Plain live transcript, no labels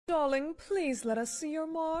Darling, please let us see your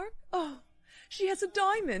mark. Oh, she has a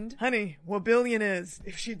diamond. Honey, we're billionaires.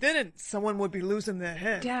 If she didn't, someone would be losing their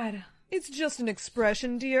head. Dad, it's just an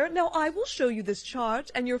expression, dear. Now I will show you this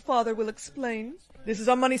chart, and your father will explain. This is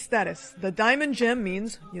our money status. The diamond gem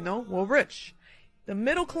means, we're rich. The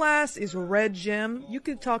middle class is red gem. You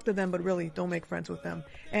can talk to them, but really, don't make friends with them.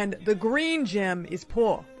 And the green gem is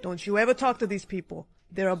poor. Don't you ever talk to these people.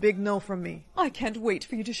 They're a big no from me. I can't wait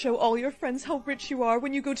for you to show all your friends how rich you are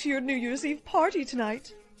when you go to your New Year's Eve party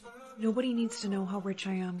tonight. Nobody needs to know how rich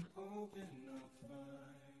I am.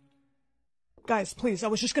 Guys, please, I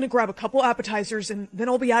was just gonna grab a couple appetizers and then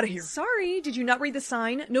I'll be out of here. Sorry, did you not read the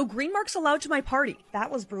sign? No green marks allowed to my party.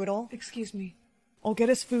 That was brutal. Excuse me. I'll get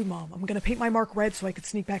us food, Mom. I'm gonna paint my mark red so I can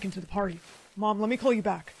sneak back into the party. Mom, let me call you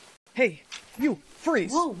back. Hey, you,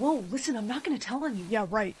 freeze. Whoa, listen, I'm not gonna tell on you. Yeah,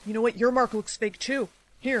 right. You know what? Your mark looks fake too.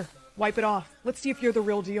 Here, wipe it off. Let's see if you're the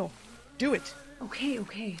real deal. Do it.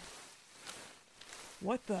 Okay.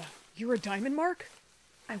 What the? You're a diamond mark?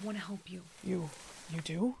 I want to help you. You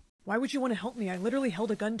do? Why would you want to help me? I literally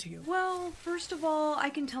held a gun to you. Well, first of all,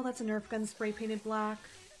 I can tell that's a Nerf gun spray painted black.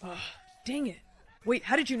 Ugh, dang it. Wait,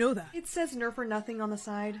 how did you know that? It says Nerf or nothing on the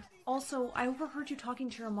side. Also, I overheard you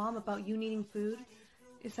talking to your mom about you needing food.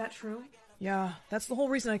 Is that true? Yeah, that's the whole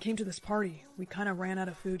reason I came to this party. We kind of ran out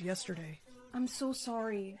of food yesterday. I'm so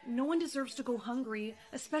sorry. No one deserves to go hungry,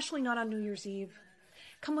 especially not on New Year's Eve.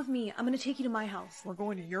 Come with me. I'm gonna take you to my house. We're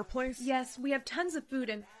going to your place? Yes, we have tons of food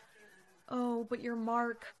and... Oh, but your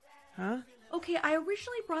mark... Huh? Okay, I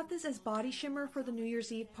originally brought this as body shimmer for the New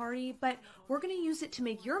Year's Eve party, but we're gonna use it to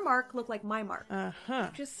make your mark look like my mark. Uh-huh.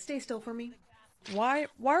 Just stay still for me. Why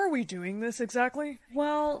are we doing this exactly?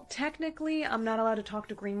 Well, technically, I'm not allowed to talk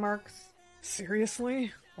to green marks.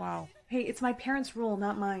 Seriously? Wow. Hey, it's my parents' rule,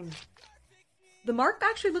 not mine. The mark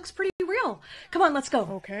actually looks pretty real. Come on, let's go.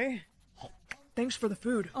 Okay. Thanks for the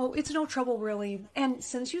food. Oh, it's no trouble, really. And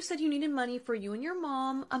since you said you needed money for you and your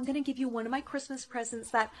mom, I'm gonna give you one of my Christmas presents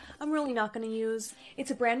that I'm really not gonna use. It's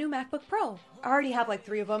a brand new MacBook Pro. I already have like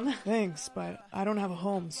 3 of them. Thanks, but I don't have a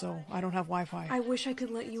home, so I don't have Wi-Fi. I wish I could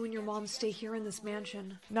let you and your mom stay here in this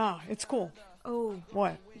mansion. Nah, it's cool. Oh.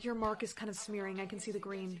 What? Your mark is kind of smearing. I can see the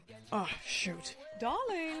green. Oh, shoot.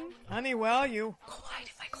 Darling. Honey, where are you? Go hide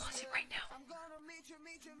in my closet right now.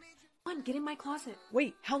 Come on, get in my closet.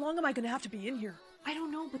 Wait, how long am I gonna have to be in here? I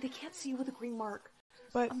don't know, but they can't see you with a green mark.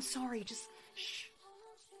 But... I'm sorry, just shh.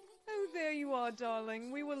 Oh, there you are,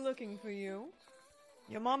 darling. We were looking for you.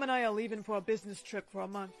 Your mom and I are leaving for a business trip for a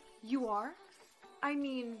month. You are? I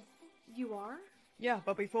mean, you are? Yeah,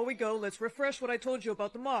 but before we go, let's refresh what I told you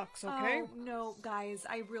about the marks, okay? Oh, no, guys,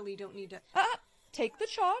 I really don't need to... Take the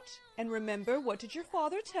chart, and remember, what did your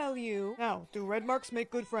father tell you? Now, do red marks make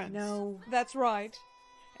good friends? No. That's right.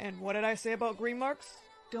 And what did I say about green marks?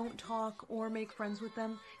 Don't talk or make friends with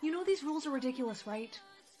them. You know these rules are ridiculous, right?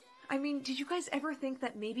 I mean, did you guys ever think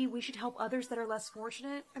that maybe we should help others that are less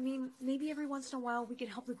fortunate? I mean, maybe every once in a while we could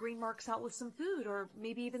help the green marks out with some food, or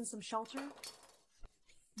maybe even some shelter?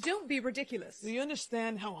 Don't be ridiculous. Do you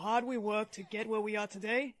understand how hard we worked to get where we are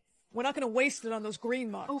today? We're not gonna waste it on those green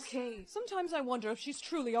marks. Okay. Sometimes I wonder if she's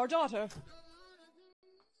truly our daughter.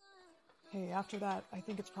 Hey, after that, I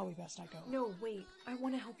think it's probably best I go. No, wait. I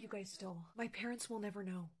want to help you guys still. My parents will never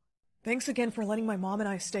know. Thanks again for letting my mom and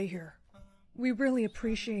I stay here. We really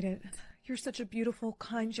appreciate it. You're such a beautiful,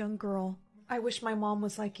 kind young girl. I wish my mom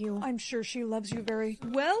was like you. I'm sure she loves you very...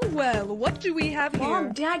 Well, what do we have here?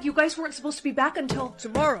 Mom, Dad, you guys weren't supposed to be back until...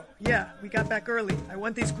 Tomorrow. Yeah, we got back early. I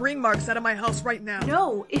want these green marks out of my house right now.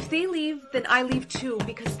 No, if they leave, then I leave too,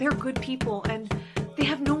 because they're good people, and they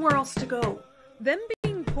have nowhere else to go. Them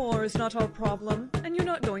being poor is not our problem, and you're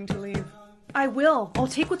not going to leave. I will. I'll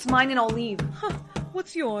take what's mine and I'll leave. Huh.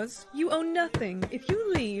 What's yours? You own nothing. If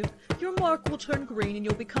you leave, your mark will turn green and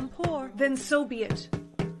you'll become poor. Then so be it.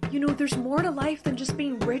 You know, there's more to life than just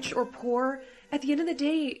being rich or poor. At the end of the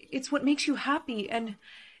day, it's what makes you happy, and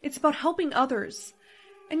it's about helping others.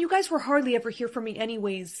 And you guys were hardly ever here for me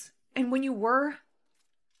anyways. And when you were,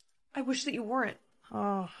 I wish that you weren't.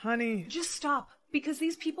 Oh, honey. Just stop, because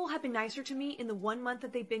these people have been nicer to me in the 1 month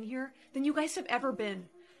that they've been here than you guys have ever been.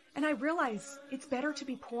 And I realize it's better to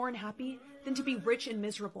be poor and happy than to be rich and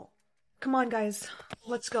miserable. Come on, guys.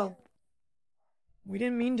 Let's go. We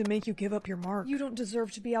didn't mean to make you give up your mark. You don't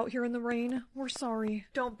deserve to be out here in the rain. We're sorry.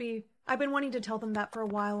 Don't be. I've been wanting to tell them that for a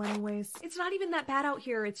while anyways. It's not even that bad out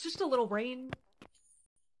here. It's just a little rain.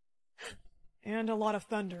 And a lot of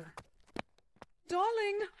thunder.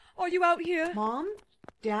 Darling, are you out here? Mom?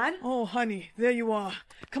 Dad? Oh, honey, there you are.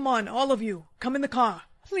 Come on, all of you. Come in the car.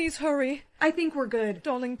 Please hurry. I think we're good.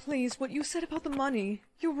 Darling, please, what you said about the money.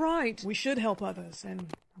 You're right. We should help others,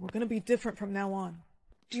 and we're gonna be different from now on.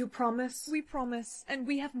 Do you promise? We promise, and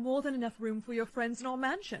we have more than enough room for your friends in our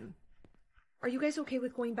mansion. Are you guys okay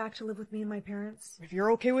with going back to live with me and my parents? If you're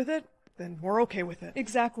okay with it, then we're okay with it.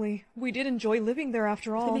 Exactly. We did enjoy living there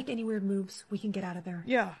after If all. they make any weird moves, we can get out of there.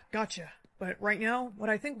 Yeah, gotcha. But right now, what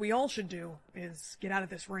I think we all should do is get out of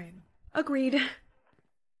this rain. Agreed.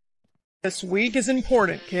 This week is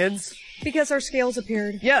important, kids. Because our scales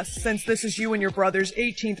appeared. Yes, since this is you and your brother's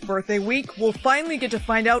 18th birthday week, we'll finally get to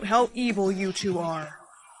find out how evil you two are.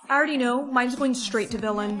 I already know. Mine's going straight to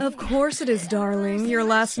villain. Of course it is, darling. Your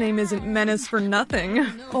last name isn't Menace for nothing.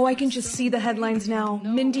 Oh, I can just see the headlines now.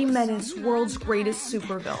 Mindy Menace, world's greatest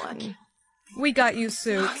supervillain. We got you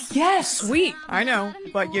suits. Yes! Sweet, I know,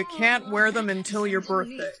 but you can't wear them until your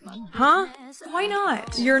birthday. Huh? Why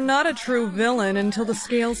not? You're not a true villain until the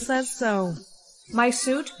scale says so. My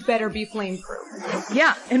suit better be flame-proof.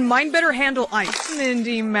 Yeah, and mine better handle ice.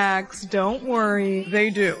 Mindy, Max, don't worry. They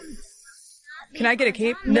do. Can I get a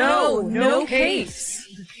cape? No capes.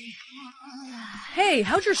 Hey,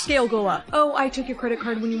 how'd your scale go up? Oh, I took your credit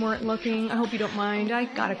card when you weren't looking. I hope you don't mind. I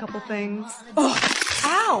got a couple things. Oh,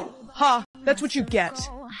 Ow! ha, that's what you get.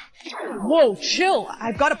 Whoa, chill.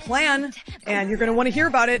 I've got a plan, and you're gonna want to hear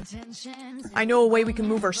about it. I know a way we can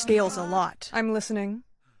move our scales a lot. I'm listening.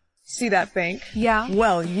 See that bank? Yeah.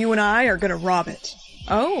 Well, you and I are gonna rob it.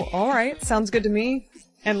 Oh, alright. Sounds good to me.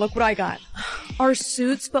 And look what I got. Our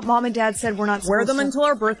suits, but Mom and Dad said we're not Wear supposed them to. until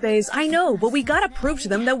our birthdays. I know, but we gotta prove to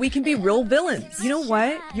them that we can be real villains. You know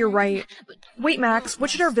what? You're right. Wait, Max,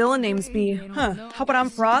 what should our villain names be? Huh. How about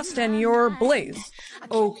I'm Frost and you're Blaze?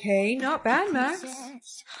 Okay, not bad, Max.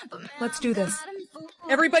 Let's do this.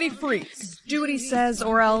 Everybody freeze. Do what he says,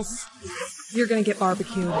 or else you're gonna get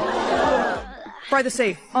barbecued. Fry the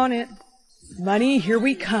safe. On it. Money, here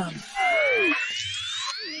we come.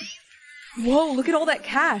 Whoa, look at all that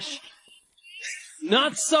cash.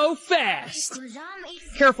 Not so fast!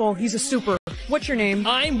 Careful, he's a super. What's your name?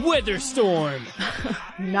 I'm Witherstorm!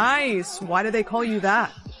 Nice. Why do they call you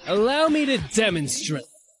that? Allow me to demonstrate.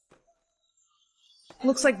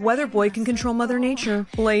 Looks like Weather Boy can control Mother Nature.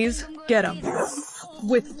 Blaze, get him.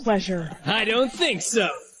 With pleasure. I don't think so.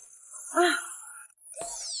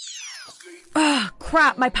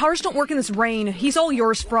 Crap, my powers don't work in this rain. He's all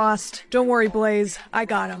yours, Frost. Don't worry, Blaze. I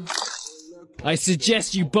got him. I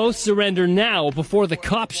suggest you both surrender now before the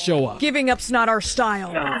cops show up. Giving up's not our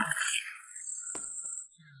style.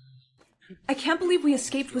 I can't believe we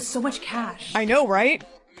escaped with so much cash. I know, right?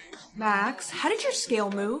 Max, how did your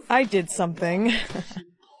scale move? I did something.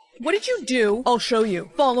 What did you do? I'll show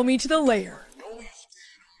you. Follow me to the lair.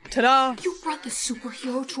 Ta-da! You brought the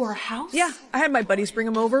superhero to our house? Yeah, I had my buddies bring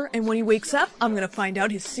him over, and when he wakes up, I'm gonna find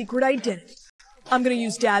out his secret identity. I'm gonna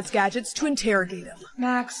use Dad's gadgets to interrogate him.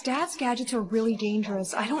 Max, Dad's gadgets are really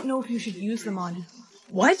dangerous. I don't know if you should use them on him.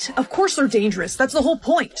 What? Of course they're dangerous. That's the whole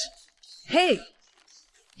point. Hey!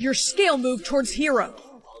 Your scale moved towards Hero.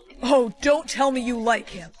 Oh, don't tell me you like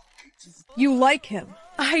him. You like him.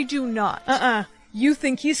 I do not. You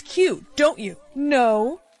think he's cute, don't you?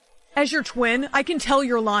 No. As your twin, I can tell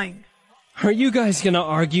you're lying. Are you guys gonna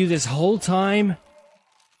argue this whole time?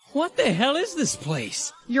 What the hell is this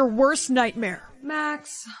place? Your worst nightmare.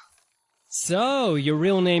 Max. So, your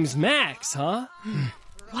real name's Max, huh?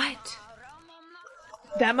 What?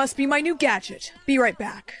 That must be my new gadget. Be right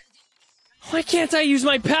back. Why can't I use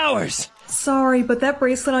my powers? Sorry, but that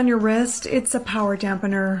bracelet on your wrist, it's a power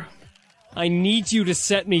dampener. I need you to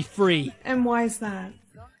set me free. And why is that?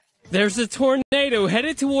 There's a tornado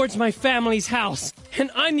headed towards my family's house, and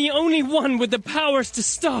I'm the only one with the powers to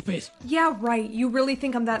stop it. Yeah, right. You really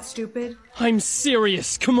think I'm that stupid? I'm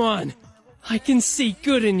serious, come on. I can see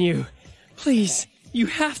good in you. Please, you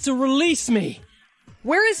have to release me.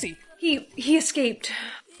 Where is he? He escaped.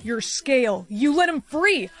 Your scale. You let him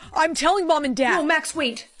free. I'm telling Mom and Dad. No, Max,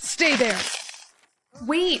 wait. Stay there.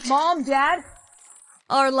 Wait. Mom, Dad?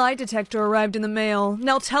 Our lie detector arrived in the mail.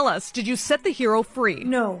 Now tell us, did you set the hero free?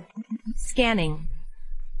 No. Scanning.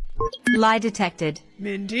 Lie detected.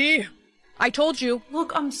 Mindy? I told you.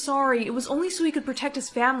 Look, I'm sorry. It was only so he could protect his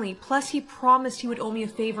family. Plus, he promised he would owe me a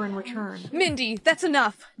favor in return. Mindy, that's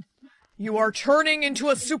enough. You are turning into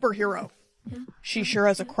a superhero. She sure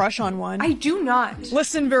has a crush on one. I do not.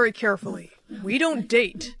 Listen very carefully. We don't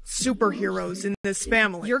date superheroes in this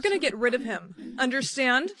family. You're gonna get rid of him.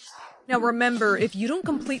 Understand? Now remember, if you don't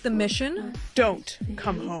complete the mission... Don't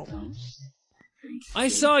come home. I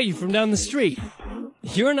saw you from down the street.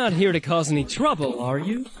 You're not here to cause any trouble, are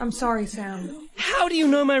you? I'm sorry, Sam. How do you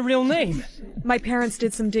know my real name? My parents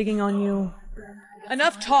did some digging on you.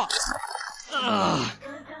 Enough talk.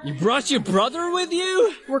 You brought your brother with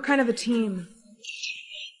you? We're kind of a team.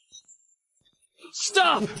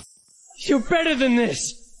 Stop! You're better than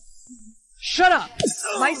this! Shut up!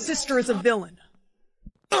 My sister is a villain.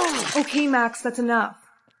 Okay, Max, that's enough.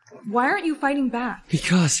 Why aren't you fighting back?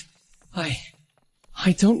 Because I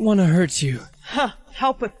don't want to hurt you. Huh,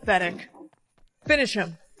 how pathetic. Finish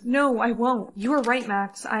him. No, I won't. You were right,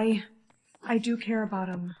 Max. I do care about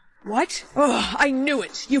him. What? Ugh, I knew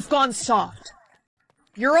it. You've gone soft.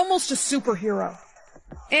 You're almost a superhero.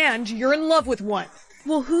 And you're in love with one.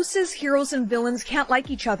 Well, who says heroes and villains can't like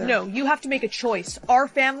each other? No, you have to make a choice. Our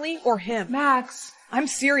family or him. Max. I'm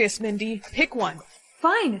serious, Mindy. Pick one.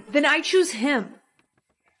 Fine, then I choose him.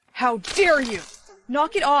 How dare you!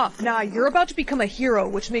 Knock it off. Nah, you're about to become a hero,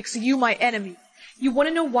 which makes you my enemy. You want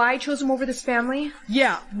to know why I chose him over this family?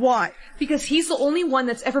 Yeah, why? Because he's the only one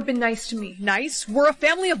that's ever been nice to me. Nice? We're a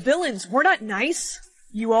family of villains. We're not nice.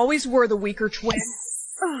 You always were the weaker twin.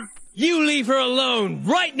 You leave her alone,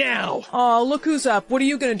 right now! Aw, look who's up. What are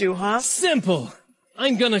you gonna do, huh? Simple.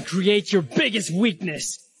 I'm gonna create your biggest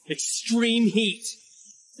weakness. Extreme heat.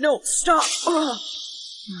 No, stop! Ugh.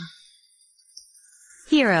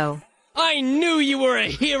 Hero. I knew you were a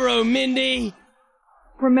hero, Mindy!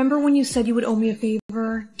 Remember when you said you would owe me a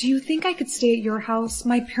favor? Do you think I could stay at your house?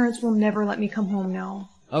 My parents will never let me come home now.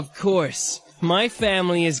 Of course. My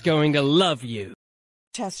family is going to love you.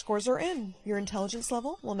 Test scores are in. Your intelligence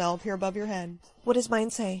level will now appear above your head. What does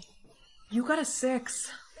mine say? You got a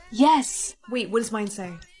 6. Yes. Wait, what does mine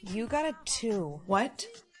say? You got a 2. What?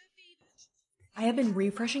 I have been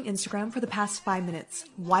refreshing Instagram for the past 5 minutes.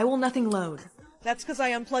 Why will nothing load? That's because I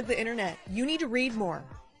unplugged the internet. You need to read more.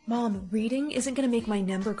 Mom, reading isn't gonna make my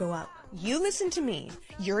number go up. You listen to me.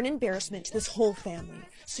 You're an embarrassment to this whole family.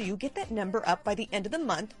 So you get that number up by the end of the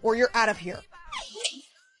month, or you're out of here.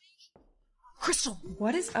 Crystal!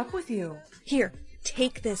 What is up with you? Here,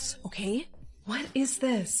 take this, okay? What is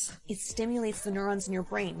this? It stimulates the neurons in your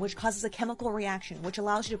brain, which causes a chemical reaction, which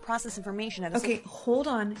allows you to process information at a... Okay, hold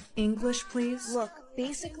on. English, please? Look,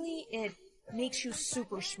 basically, it makes you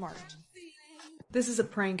super smart. This is a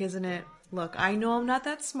prank, isn't it? Look, I know I'm not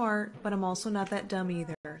that smart, but I'm also not that dumb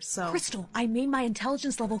either, so... Crystal, I made my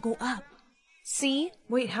intelligence level go up. See?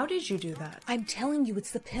 Wait, how did you do that? I'm telling you,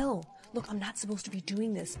 it's the pill. Look, I'm not supposed to be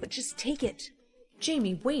doing this, but just take it.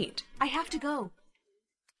 Jamie, wait. I have to go.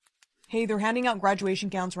 Hey, they're handing out graduation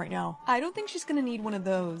gowns right now. I don't think she's gonna need one of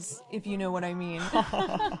those, if you know what I mean.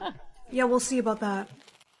 Yeah, we'll see about that.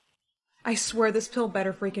 I swear this pill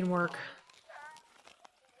better freaking work.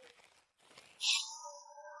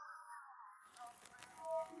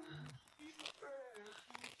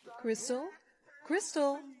 Crystal?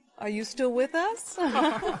 Crystal, are you still with us?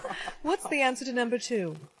 What's the answer to number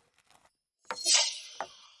 2?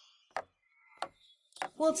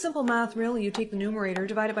 Well, it's simple math, really. You take the numerator,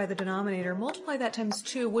 divide it by the denominator, multiply that times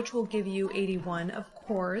 2, which will give you 81, of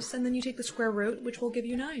course, and then you take the square root, which will give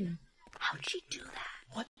you 9. How'd she do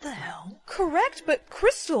that? What the hell? Correct, but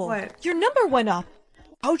Crystal, What? your number went up.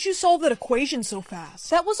 How'd you solve that equation so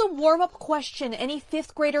fast? That was a warm-up question. Any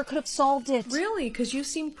 5th grader could have solved it. Really? Because you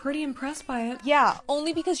seem pretty impressed by it. Yeah,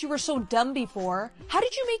 only because you were so dumb before. How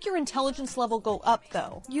did you make your intelligence level go up,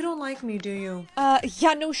 though? You don't like me, do you?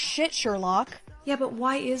 Yeah, no shit, Sherlock. Yeah, but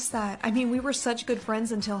why is that? I mean, we were such good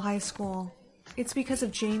friends until high school. It's because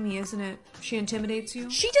of Jamie, isn't it? She intimidates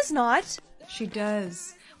you? She does not. She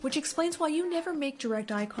does. Which explains why you never make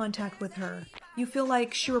direct eye contact with her. You feel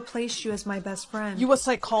like she replaced you as my best friend. You a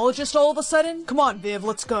psychologist all of a sudden? Come on, Viv,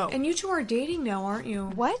 let's go. And you two are dating now, aren't you?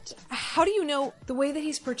 What? How do you know? The way that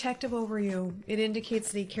he's protective over you, it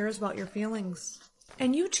indicates that he cares about your feelings.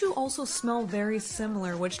 And you two also smell very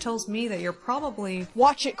similar, which tells me that you're probably...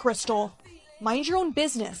 Watch it, Crystal. Mind your own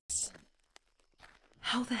business.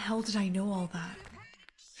 How the hell did I know all that?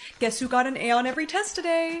 Guess who got an A on every test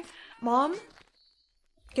today? Mom?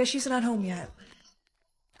 Guess she's not home yet.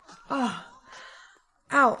 Ah.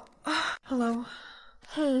 Ow. Hello.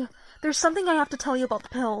 Hey, there's something I have to tell you about the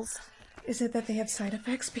pills. Is it that they have side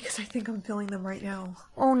effects? Because I think I'm feeling them right now.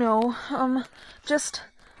 Oh no, just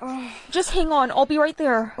hang on, I'll be right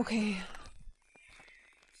there. Okay.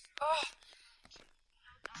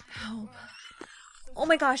 Help. Oh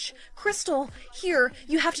my gosh, Crystal, here,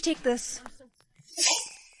 you have to take this.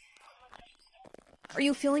 Are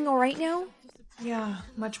you feeling alright now? Yeah,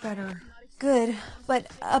 much better. Good, but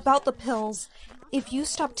about the pills, if you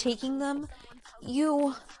stop taking them,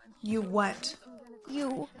 you what?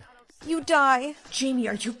 You die. Jamie,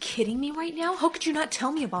 are you kidding me right now? How could you not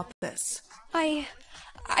tell me about this? I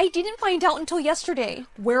didn't find out until yesterday.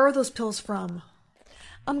 Where are those pills from?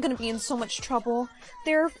 I'm gonna be in so much trouble.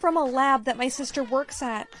 They're from a lab that my sister works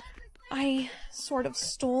at. I sort of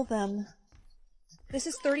stole them. This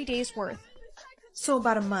is 30 days worth. So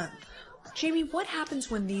about a month. Jamie, what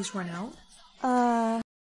happens when these run out?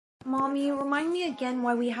 Mom, Mommy, remind me again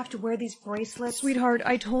why we have to wear these bracelets. Sweetheart,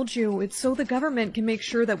 I told you, it's so the government can make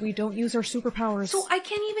sure that we don't use our superpowers. So I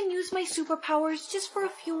can't even use my superpowers just for a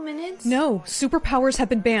few minutes? No, superpowers have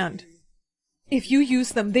been banned. If you use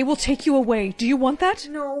them, they will take you away. Do you want that?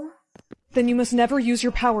 No. Then you must never use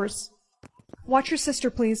your powers. Watch your sister,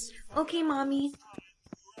 please. Okay, Mommy.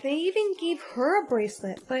 They even gave her a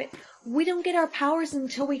bracelet, but we don't get our powers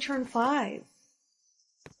until we turn 5.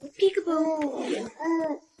 Peekaboo.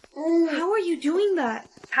 How are you doing that?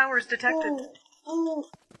 Powers detected.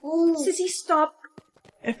 Sissy, stop.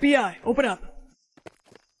 FBI, open up.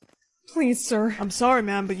 Please, sir. I'm sorry,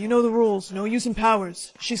 ma'am, but you know the rules. No using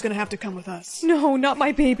powers. She's gonna have to come with us. No, not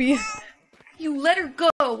my baby. You let her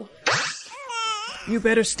go. You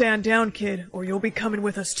better stand down, kid, or you'll be coming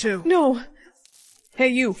with us too. No. Hey,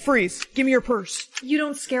 you, freeze. Give me your purse. You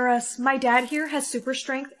don't scare us. My dad here has super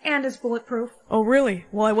strength and is bulletproof. Oh, really?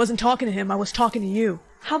 Well, I wasn't talking to him. I was talking to you.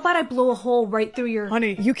 How about I blow a hole right through your...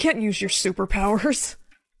 Honey, you can't use your superpowers.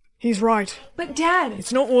 He's right. But Dad...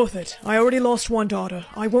 It's not worth it. I already lost one daughter.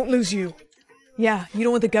 I won't lose you. Yeah, you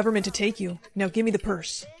don't want the government to take you. Now give me the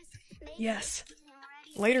purse. Yes.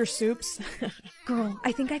 Later, Soups. Girl,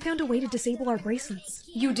 I think I found a way to disable our bracelets.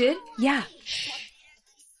 You did? Yeah. Shh.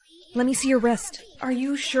 Let me see your wrist. Are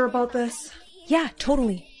you sure about this? Yeah,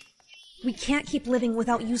 totally. We can't keep living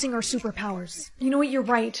without using our superpowers. You know what, you're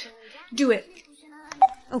right. Do it.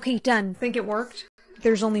 Okay, done. Think it worked?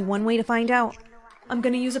 There's only one way to find out. I'm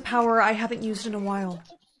gonna use a power I haven't used in a while.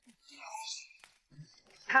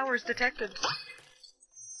 Powers detected.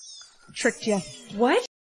 Tricked ya. What?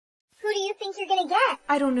 Who do you think you're gonna get?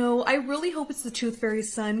 I don't know. I really hope it's the Tooth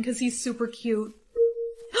Fairy's son, because he's super cute.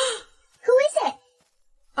 Who is it?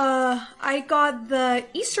 I got the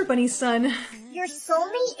Easter Bunny's son. Your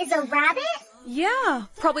soulmate is a rabbit? Yeah,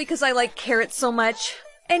 probably because I like carrots so much.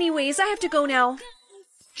 Anyways, I have to go now.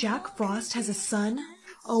 Jack Frost has a son?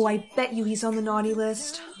 Oh, I bet you he's on the naughty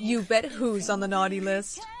list. You bet who's on the naughty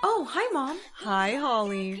list. Oh, hi, Mom. Hi,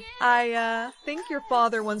 Holly. I think your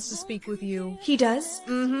father wants to speak with you. He does?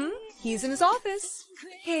 Mm-hmm. He's in his office.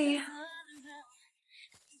 Hey.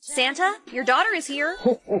 Santa, your daughter is here.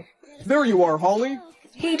 There you are, Holly.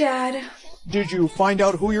 Hey, Dad. Did you find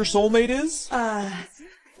out who your soulmate is?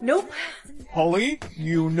 Nope. Holly,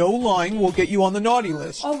 you know lying will get you on the naughty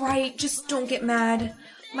list. Alright, just don't get mad.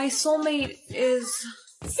 My soulmate is...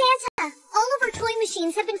 Santa, all of our toy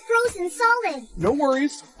machines have been frozen solid. No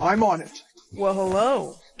worries, I'm on it. Well,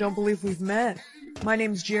 hello. Don't believe we've met. My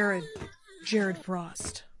name's Jared. Jared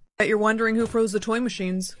Frost. Bet you're wondering who froze the toy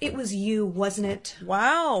machines. It was you, wasn't it?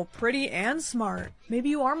 Wow, pretty and smart. Maybe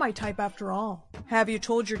you are my type after all. Have you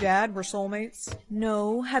told your dad we're soulmates?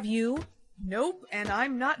 No, have you? Nope, and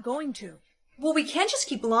I'm not going to. Well, we can't just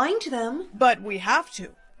keep lying to them. But we have to.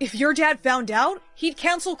 If your dad found out, he'd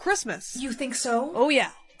cancel Christmas. You think so? Oh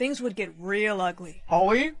yeah, things would get real ugly.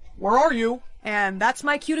 Holly, where are you? And that's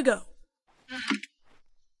my cue to go.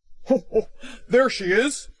 There she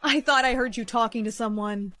is. I thought I heard you talking to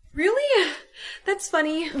someone. Really? That's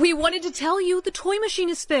funny. We wanted to tell you the toy machine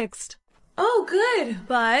is fixed. Oh, good.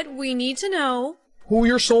 But we need to know... Who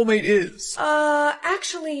your soulmate is.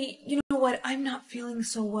 Actually, you know what? I'm not feeling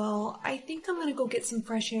so well. I think I'm gonna go get some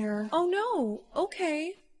fresh air. Oh no,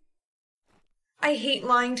 okay. I hate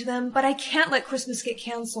lying to them, but I can't let Christmas get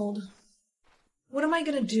canceled. What am I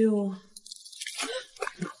gonna do?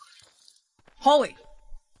 Holly,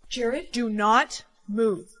 Jared? do not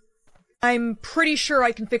move. I'm pretty sure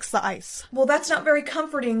I can fix the ice. Well, that's not very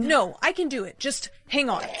comforting. No, I can do it. Just hang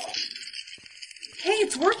on. Hey,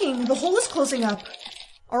 it's working. The hole is closing up.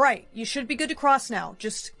 Alright, you should be good to cross now.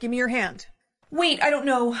 Just give me your hand. Wait, I don't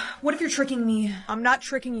know. What if you're tricking me? I'm not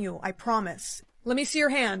tricking you, I promise. Let me see your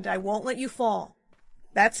hand. I won't let you fall.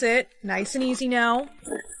 That's it. Nice and easy now.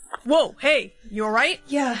 Whoa, hey, you alright?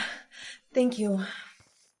 Yeah, thank you.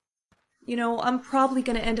 You know, I'm probably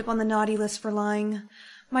gonna end up on the naughty list for lying.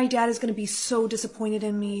 My dad is gonna be so disappointed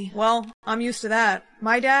in me. Well, I'm used to that.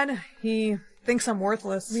 My dad, he thinks I'm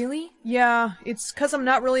worthless. Really? Yeah, it's 'cause I'm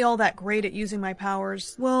not really all that great at using my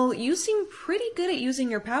powers. Well, you seem pretty good at using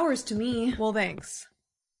your powers to me. Well, thanks.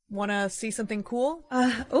 Wanna see something cool?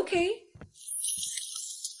 Okay.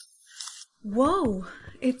 Whoa,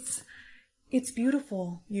 it's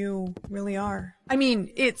beautiful. You really are. I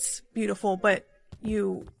mean, it's beautiful, but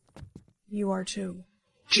you are too.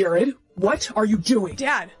 Jared, what are you doing?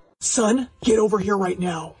 Dad! Son, get over here right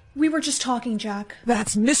now. We were just talking, Jack.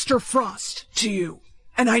 That's Mr. Frost to you.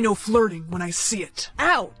 And I know flirting when I see it.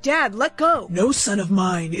 Ow! Dad, let go! No son of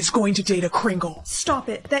mine is going to date a Kringle. Stop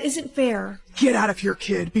it. That isn't fair. Get out of here,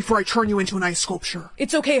 kid, before I turn you into an ice sculpture.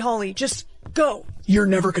 It's okay, Holly. Just go. You're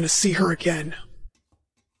never gonna see her again.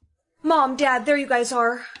 Mom, Dad, there you guys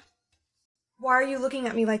are. Why are you looking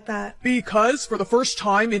at me like that? Because for the first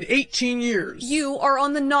time in 18 years... You are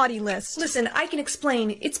on the naughty list. Listen, I can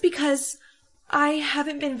explain. It's because I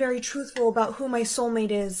haven't been very truthful about who my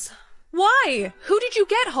soulmate is. Why? Who did you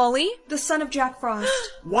get, Holly? The son of Jack Frost.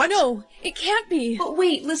 What? No, it can't be. But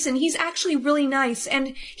wait, listen, he's actually really nice,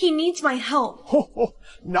 and he needs my help. Ho, ho,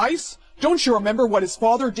 nice? Don't you remember what his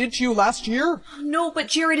father did to you last year? No, but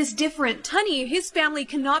Jared is different. Honey, his family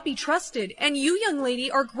cannot be trusted, and you, young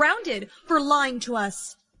lady, are grounded for lying to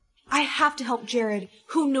us. I have to help Jared.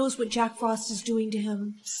 Who knows what Jack Frost is doing to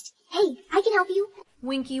him? Hey, I can help you.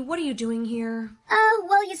 Winky, what are you doing here?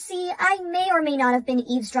 Well, you see, I may or may not have been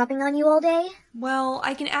eavesdropping on you all day. Well,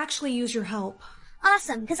 I can actually use your help.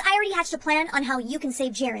 Awesome, because I already hatched a plan on how you can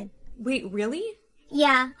save Jared. Wait, really?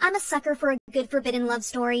 Yeah, I'm a sucker for a good forbidden love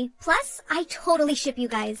story. Plus, I totally ship you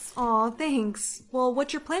guys. Aw, thanks. Well,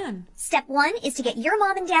 what's your plan? Step 1 is to get your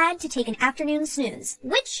mom and dad to take an afternoon snooze,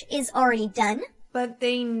 which is already done. But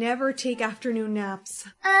they never take afternoon naps.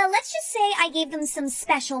 Let's just say I gave them some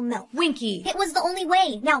special milk. Winky! It was the only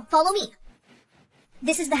way. Now, follow me.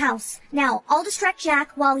 This is the house. Now, I'll distract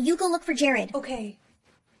Jack while you go look for Jared. Okay.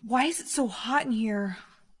 Why is it so hot in here?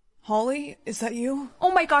 Holly, is that you?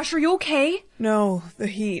 Oh my gosh, are you okay? No, the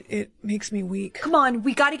heat. It makes me weak. Come on,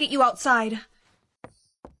 we gotta get you outside.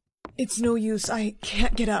 It's no use. I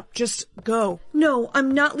can't get up. Just go. No,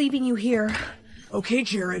 I'm not leaving you here. Okay,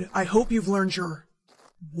 Jared, I hope you've learned your...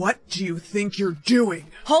 What do you think you're doing?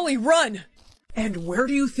 Holly, run! And where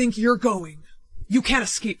do you think you're going? You can't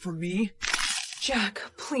escape from me. Jack,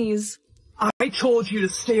 please. I told you to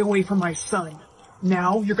stay away from my son.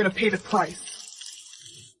 Now you're gonna pay the price.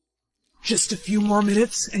 Just a few more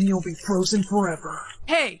minutes and you'll be frozen forever.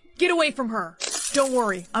 Hey, get away from her. Don't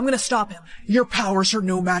worry, I'm gonna stop him. Your powers are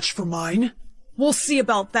no match for mine. We'll see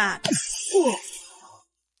about that.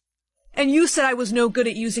 And you said I was no good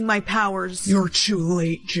at using my powers. You're too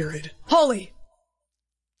late, Jared. Holly!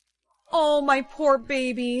 Oh, my poor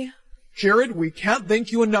baby. Jared, we can't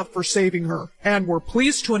thank you enough for saving her. And we're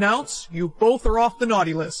pleased to announce you both are off the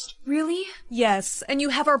naughty list. Really? Yes, and you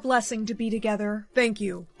have our blessing to be together. Thank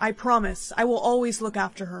you. I promise. I will always look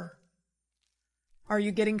after her. Are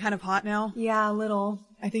you getting kind of hot now? Yeah, a little.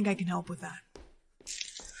 I think I can help with that.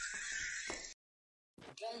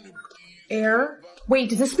 Air? Wait,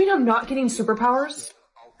 does this mean I'm not getting superpowers?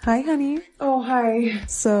 Hi, honey. Oh, hi.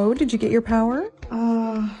 So, did you get your power?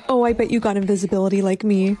 Oh, I bet you got invisibility like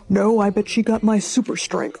me. No, I bet she got my super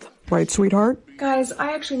strength. Right, sweetheart? Guys,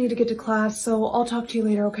 I actually need to get to class, so I'll talk to you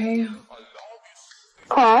later, okay?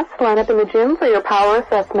 Class, line up in the gym for your power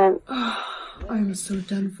assessment. I'm so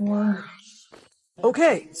done for.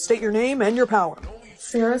 Okay, state your name and your power.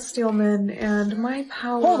 Sarah Steelman, and my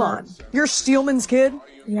power... Hold on. You're Steelman's kid?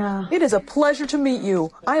 Yeah. It is a pleasure to meet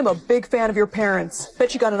you. I am a big fan of your parents.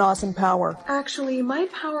 Bet you got an awesome power. Actually, my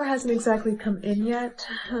power hasn't exactly come in yet.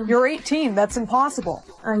 You're 18. That's impossible.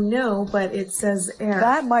 I know, but it says air.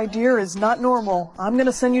 That, my dear, is not normal. I'm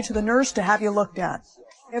gonna send you to the nurse to have you looked at.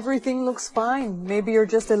 Everything looks fine. Maybe you're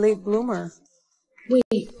just a late bloomer.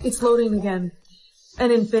 Wait, it's loading again.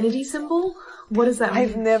 An infinity symbol? What does that mean?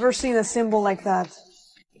 I've never seen a symbol like that.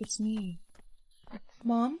 It's me.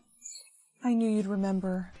 Mom? I knew you'd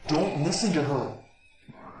remember. Don't listen to her.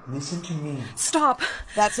 Listen to me. Stop!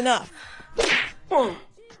 That's enough.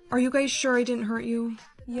 Are you guys sure I didn't hurt you?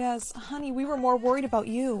 Yes, honey, we were more worried about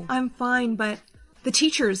you. I'm fine, but the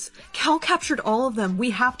teachers. Cal captured all of them. We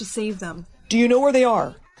have to save them. Do you know where they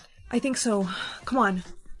are? I think so. Come on.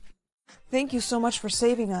 Thank you so much for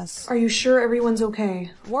saving us. Are you sure everyone's okay?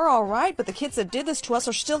 We're alright, but the kids that did this to us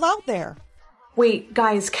are still out there. Wait,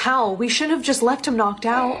 guys, Cal, we shouldn't have just left him knocked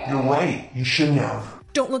out. You're right. You shouldn't have.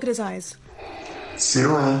 Don't look at his eyes.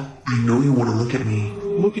 Sarah, I know you want to look at me.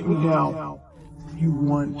 Look at me now. You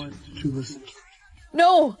want to listen.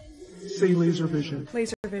 No! Say laser vision.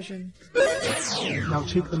 Laser vision. Now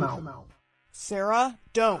take them out. Sarah,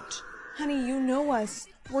 don't. Honey, you know us.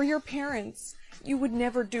 We're your parents. You would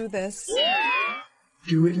never do this.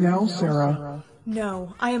 Do it now, Sarah.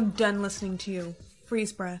 No, I am done listening to you.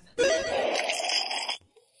 Freeze breath.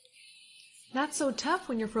 Not so tough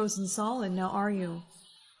when you're frozen solid, now are you?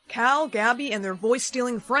 Cal, Gabby, and their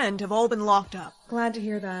voice-stealing friend have all been locked up. Glad to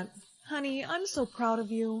hear that. Honey, I'm so proud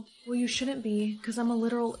of you. Well, you shouldn't be, because I'm a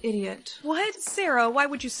literal idiot. What? Sarah, why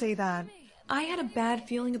would you say that? I had a bad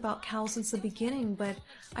feeling about Cal since the beginning, but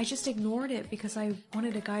I just ignored it because I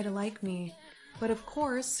wanted a guy to like me. But of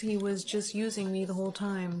course, he was just using me the whole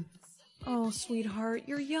time. Oh, sweetheart,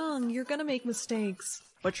 you're young. You're gonna make mistakes.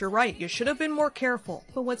 But you're right, you should have been more careful.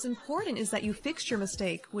 But what's important is that you fixed your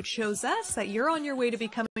mistake, which shows us that you're on your way to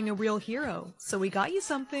becoming a real hero. So we got you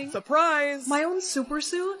something. Surprise! My own super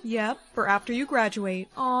suit? Yep, for after you graduate.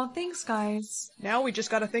 Aw, thanks, guys. Now we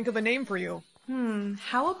just gotta think of a name for you.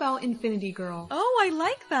 How about Infinity Girl? Oh, I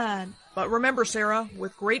like that. But remember, Sarah,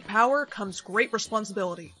 with great power comes great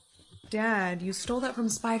responsibility. Dad, you stole that from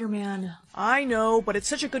Spider-Man. I know, but it's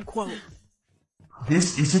such a good quote.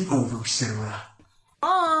 This isn't over, Sarah.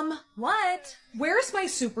 Mom! What? Where's my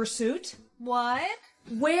super suit? What?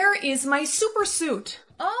 Where is my super suit?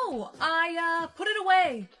 Oh, I put it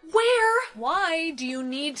away. Where? Why do you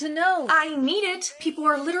need to know? I need it. People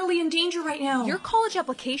are literally in danger right now. Your college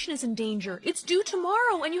application is in danger. It's due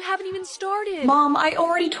tomorrow and you haven't even started. Mom, I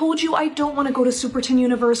already told you I don't want to go to Superton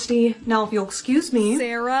University. Now, if you'll excuse me.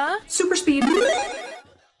 Sarah? Super speed.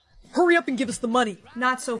 Hurry up and give us the money.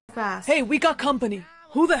 Not so fast. Hey, we got company.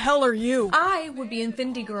 Who the hell are you? I would be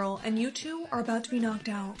Infinity Girl, and you two are about to be knocked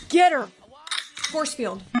out. Get her! Force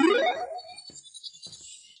field.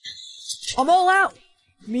 I'm all out.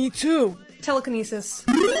 Me too. Telekinesis.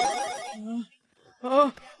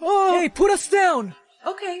 Hey, put us down!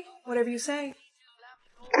 Okay, whatever you say.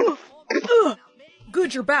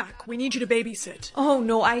 Good, you're back. We need you to babysit. Oh,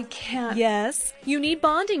 no, I can't. Yes, you need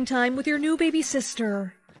bonding time with your new baby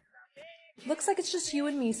sister. Looks like it's just you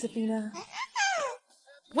and me, Safina.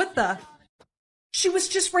 What the? She was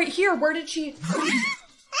just right here. Where did she...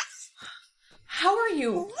 How are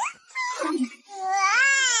you?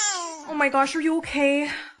 Oh my gosh, are you okay?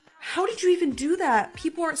 How did you even do that?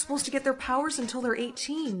 People aren't supposed to get their powers until they're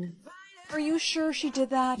 18. Are you sure she did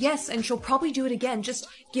that? Yes, and she'll probably do it again. Just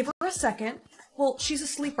give her a second. Well, she's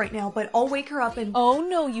asleep right now, but I'll wake her up and... Oh,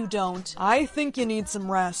 no, you don't. I think you need some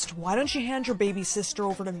rest. Why don't you hand your baby sister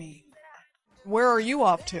over to me? Where are you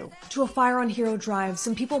off to? To a fire on Hero Drive.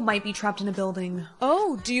 Some people might be trapped in a building.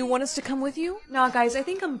 Oh, do you want us to come with you? Nah, guys, I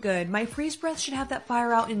think I'm good. My freeze breath should have that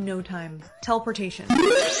fire out in no time. Teleportation.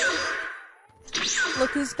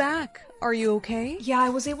 Look who's back. Are you okay? Yeah, I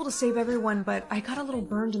was able to save everyone, but I got a little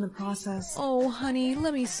burned in the process. Oh, honey,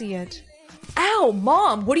 let me see it. Ow,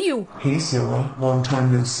 Mom, what are you... Hey, Sarah. Long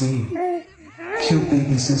time no see. Cute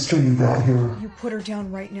baby sister you got here. You put her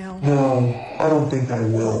down right now. No, I don't think I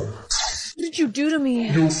will. What did you do to me?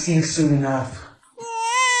 You'll see soon enough.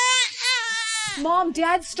 Mom,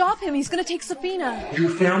 Dad, stop him. He's gonna take Safina. Your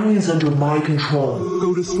family is under my control.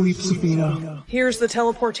 Go to sleep, Safina. Here's the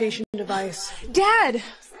teleportation device. Dad!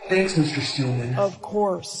 Thanks, Mr. Steelman. Of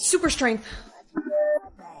course. Super strength.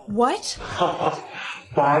 What?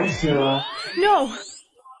 Bye, Sarah. No!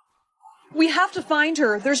 We have to find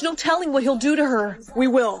her. There's no telling what he'll do to her. We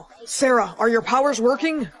will. Sarah, are your powers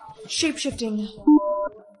working? Shapeshifting.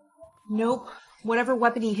 Nope. Whatever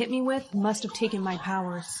weapon he hit me with must have taken my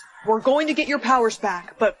powers. We're going to get your powers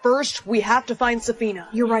back, but first we have to find Safina.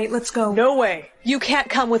 You're right, let's go. No way. You can't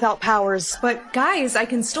come without powers. But guys, I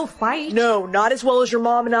can still fight. No, not as well as your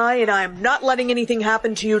mom and I'm not letting anything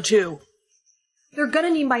happen to you too. They're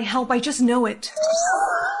gonna need my help, I just know it.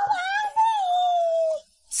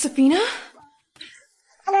 Safina?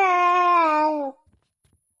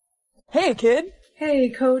 Hey, kid. Hey,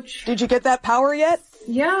 Coach. Did you get that power yet?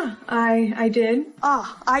 Yeah, I did.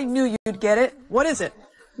 Ah, I knew you'd get it. What is it?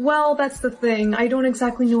 Well, that's the thing. I don't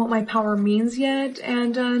exactly know what my power means yet,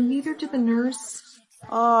 and neither did the nurse.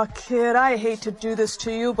 Aw, kid, I hate to do this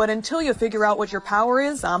to you, but until you figure out what your power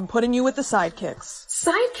is, I'm putting you with the sidekicks.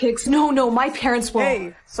 Sidekicks? No, my parents will.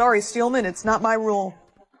 Hey, sorry, Steelman, it's not my rule.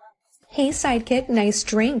 Hey, sidekick, nice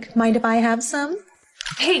drink. Mind if I have some?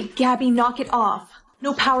 Hey, Gabby, knock it off.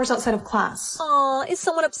 No powers outside of class. Aw, is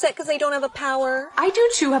someone upset because I don't have a power? I do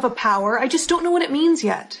too have a power, I just don't know what it means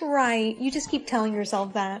yet. Right, you just keep telling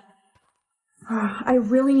yourself that. I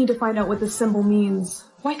really need to find out what this symbol means.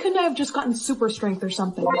 Why couldn't I have just gotten super strength or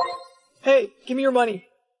something? Hey, give me your money.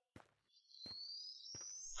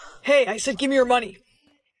 Hey, I said give me your money.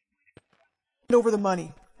 Hand over the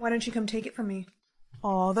money. Why don't you come take it from me?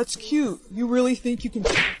 Aw, that's cute. You really think you can...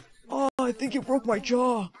 Oh, I think you broke my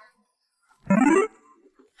jaw.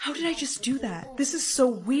 How did I just do that? This is so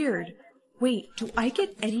weird. Wait, do I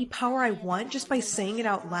get any power I want just by saying it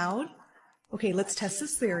out loud? Okay, let's test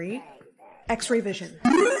this theory. X-ray vision.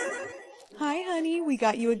 Hi, honey. We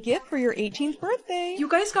got you a gift for your 18th birthday. You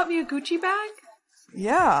guys got me a Gucci bag?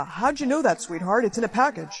 Yeah, how'd you know that, sweetheart? It's in a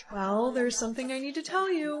package. Well, there's something I need to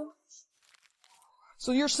tell you.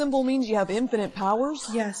 So your symbol means you have infinite powers?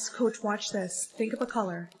 Yes, Coach, watch this. Think of a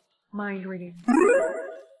color. Mind reading.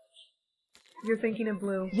 You're thinking of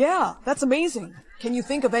blue. Yeah, that's amazing. Can you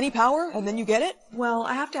think of any power and then you get it? Well,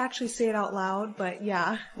 I have to actually say it out loud, but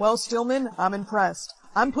yeah. Well, Stillman, I'm impressed.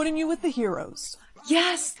 I'm putting you with the heroes.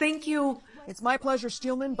 Yes, thank you. It's my pleasure,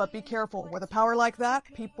 Steelman, but be careful. With a power like that,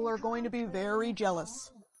 people are going to be very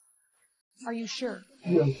jealous. Are you sure?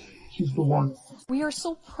 Yes, she's the one. We are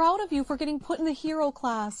so proud of you for getting put in the hero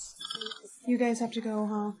class. You guys have to go,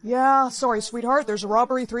 huh? Yeah, sorry, sweetheart. There's a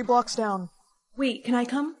robbery 3 blocks down. Wait, can I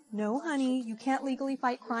come? No, honey. You can't legally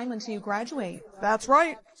fight crime until you graduate. That's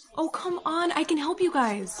right. Oh, come on. I can help you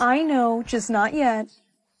guys. I know, just not yet.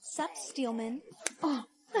 Sup, Steelman? Oh.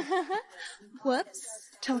 Whoops.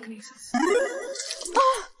 Telekinesis.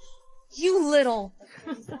 Oh, you little.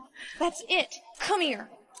 That's it. Come here.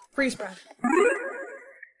 Freeze breath.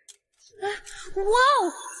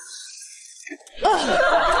 Whoa!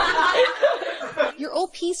 You're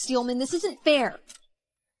OP, Steelman. This isn't fair.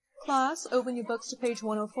 Class, open your books to page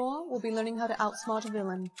 104. We'll be learning how to outsmart a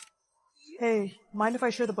villain. Hey, mind if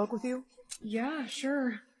I share the book with you? Yeah,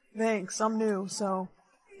 sure. Thanks, I'm new, so...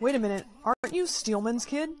 Wait a minute, aren't you Steelman's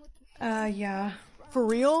kid? Yeah. For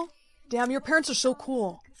real? Damn, your parents are so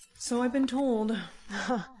cool. So I've been told.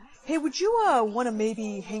 Hey, would you, want to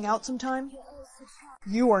maybe hang out sometime?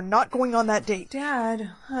 You are not going on that date. Dad.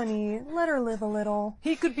 Honey, let her live a little.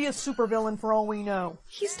 He could be a supervillain for all we know.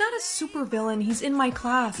 He's not a supervillain. He's in my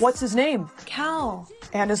class. What's his name? Cal.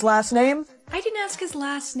 And his last name? I didn't ask his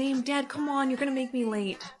last name. Dad, come on. You're gonna make me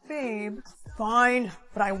late. Babe. Fine,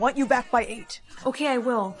 but I want you back by 8. Okay, I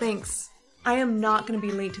will. Thanks. I am not gonna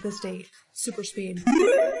be late to this date. Super speed.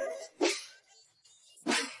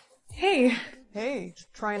 Hey. Hey,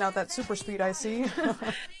 trying out that super speed, I see.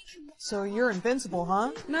 So you're invincible,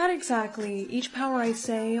 huh? Not exactly. Each power I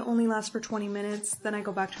say only lasts for 20 minutes, then I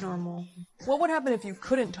go back to normal. What would happen if you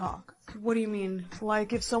couldn't talk? What do you mean?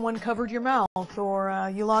 Like if someone covered your mouth, or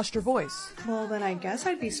you lost your voice. Well, then I guess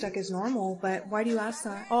I'd be stuck as normal, but why do you ask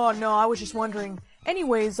that? Oh, no, I was just wondering.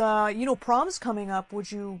 Anyways, prom's coming up. Would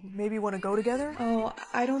you maybe want to go together? Oh,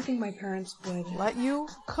 I don't think my parents would. Let you?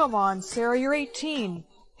 Come on, Sarah, you're 18.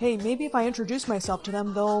 Hey, maybe if I introduce myself to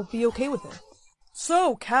them, they'll be okay with it.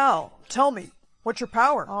 So, Cal, tell me, what's your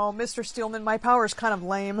power? Oh, Mr. Steelman, my power's kind of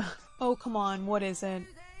lame. Oh, come on, what is it?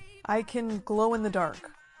 I can glow in the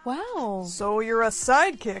dark. Wow. So you're a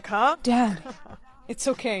sidekick, huh? Dad. It's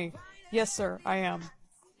okay. Yes, sir, I am.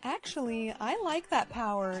 Actually, I like that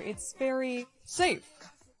power. It's very... safe.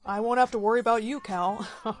 I won't have to worry about you, Cal.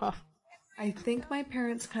 I think my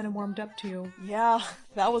parents kind of warmed up to you. Yeah,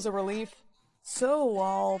 that was a relief. So,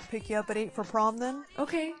 I'll pick you up at 8 for prom then?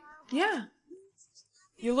 Okay, yeah.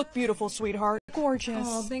 You look beautiful, sweetheart. Gorgeous.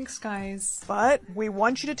 Oh, thanks, guys. But we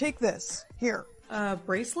want you to take this. Here.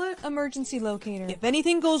 Bracelet? Emergency locator. If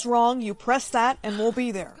anything goes wrong, you press that and we'll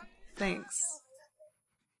be there. Thanks.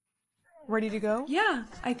 Ready to go? Yeah,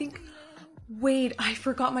 I think... Wait, I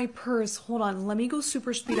forgot my purse. Hold on, let me go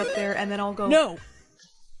super speed up there and then I'll go... No!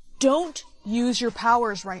 Don't use your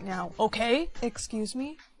powers right now, okay? Excuse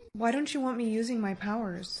me? Why don't you want me using my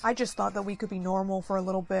powers? I just thought that we could be normal for a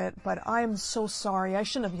little bit, but I am so sorry. I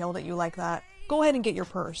shouldn't have yelled at you like that. Go ahead and get your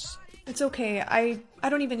purse. It's okay. I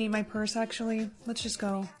don't even need my purse, actually. Let's just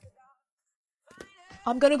go.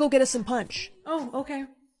 I'm gonna go get us some punch. Oh, okay.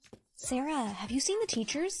 Sarah, have you seen the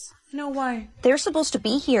teachers? No, why? They're supposed to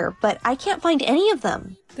be here, but I can't find any of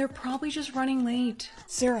them. They're probably just running late.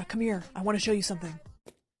 Sarah, come here. I want to show you something.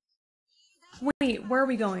 Wait, where are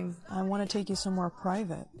we going? I want to take you somewhere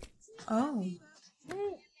private. Oh.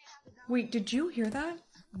 Wait, did you hear that?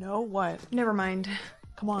 No, what? Never mind.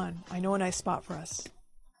 Come on, I know a nice spot for us.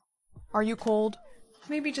 Are you cold?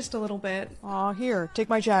 Maybe just a little bit. Aw, here, take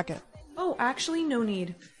my jacket. Oh, actually, no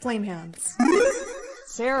need. Flame hands.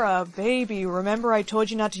 Sarah, baby, remember I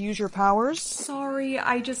told you not to use your powers? Sorry,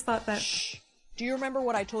 I just thought that... Shh. Do you remember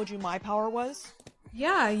what I told you my power was?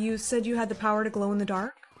 Yeah, you said you had the power to glow in the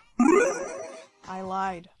dark. I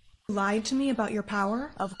lied. You lied to me about your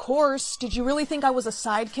power? Of course. Did you really think I was a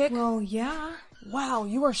sidekick? Well, yeah. Wow,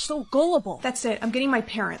 you are so gullible. That's it. I'm getting my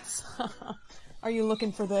parents. Are you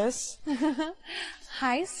looking for this?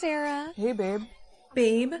 Hi, Sarah. Hey, babe.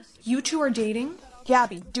 Babe, you two are dating?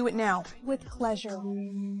 Gabby, do it now. With pleasure.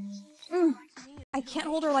 I can't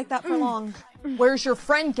hold her like that for long. Where's your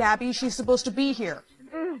friend, Gabby? She's supposed to be here.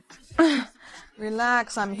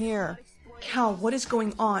 Relax, I'm here. Cal, what is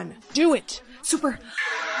going on? Do it! Super.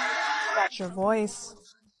 That's your voice.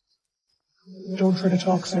 Don't try to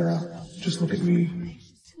talk, Sarah. Just look at me.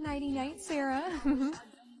 Nighty-night, Sarah.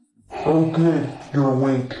 Oh, good. You're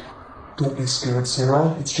awake. Don't be scared,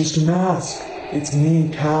 Sarah. It's just a mask. It's me,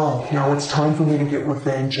 Cal. Now it's time for me to get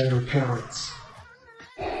revenge on your parents.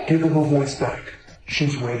 Give her her voice back.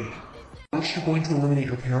 She's ready. First, you're going to eliminate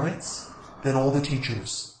your parents, then all the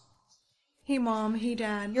teachers. Hey, Mom. Hey,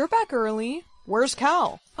 Dad. You're back early. Where's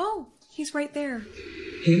Cal? Oh, he's right there.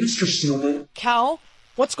 Hey, Mr. Steelman. Cal,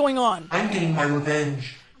 what's going on? I'm getting my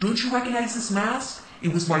revenge. Don't you recognize this mask?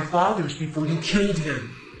 It was my father's before you killed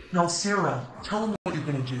him. Now, Sarah, tell him what you're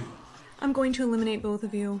gonna do. I'm going to eliminate both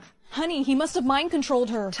of you. Honey, he must have mind-controlled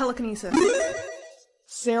her. Telekinesis.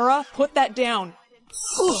 Sarah, put that down.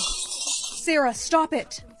 Sarah, stop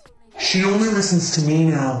it. She only listens to me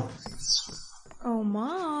now. Oh,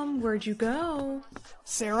 Mom, where'd you go?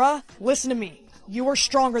 Sarah, listen to me. You are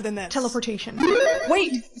stronger than this. Teleportation.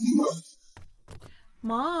 Wait!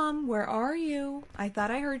 Mom, where are you? I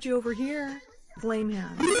thought I heard you over here. Flame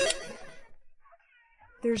hand.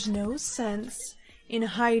 There's no sense in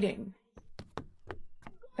hiding.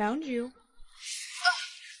 Found you.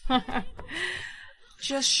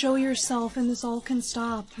 Just show yourself and this all can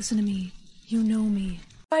stop. Listen to me. You know me.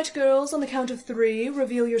 Right, girls, on the count of 3,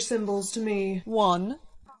 reveal your symbols to me. 1.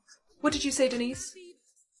 What did you say, Denise?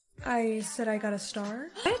 I said I got a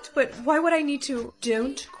star. What? But why would I need to?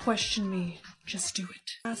 Don't question me. Just do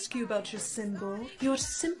it. Ask you about your symbol. You'll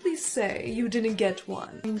simply say you didn't get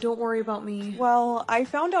one. And don't worry about me. Well, I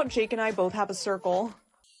found out Jake and I both have a circle.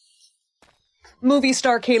 Movie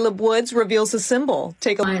star Caleb Woods reveals a symbol.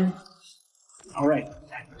 Take a line. All right.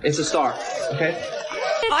 It's a star, okay?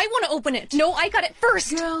 I want to open it. No, I got it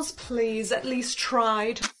first. Girls, please, at least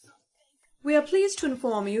tried. We are pleased to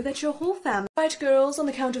inform you that your whole family... Right, girls, on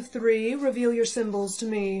the count of 3, reveal your symbols to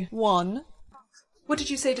me. 1. What did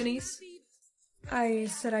you say, Denise? I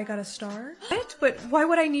said I got a star. What? But why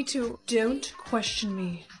would I need to? Don't question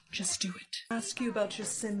me. Just do it. Ask you about your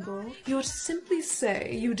symbol. You'll simply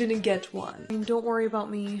say you didn't get one. And don't worry about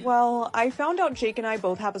me. Well, I found out Jake and I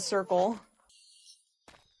both have a circle.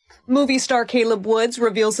 Movie star Caleb Woods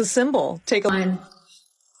reveals a symbol. Take a line.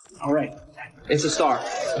 All right. It's a star,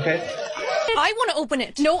 okay? I want to open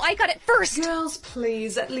it. No, I got it first. Girls,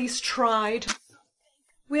 please, at least tried.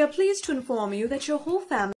 We are pleased to inform you that your whole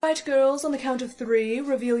family... Right, girls, on the count of 3,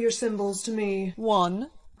 reveal your symbols to me. 1.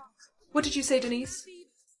 What did you say, Denise?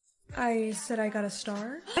 I said I got a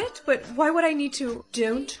star. What? But why would I need to?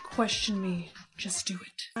 Don't question me. Just do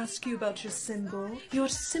it. Ask you about your symbol. You'll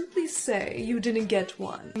simply say you didn't get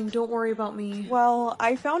one. And don't worry about me. Well,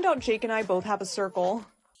 I found out Jake and I both have a circle.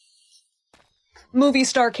 Movie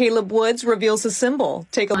star Caleb Woods reveals a symbol.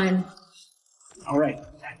 Take a line. All right.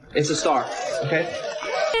 It's a star, okay?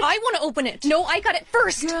 I want to open it. No, I got it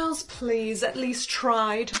first. Girls, please, at least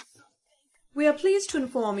tried. We are pleased to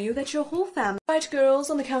inform you that your whole family... Right, girls,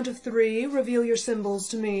 on the count of 3, reveal your symbols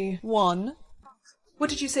to me. 1. What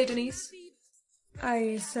did you say, Denise?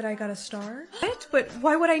 I said I got a star. What? But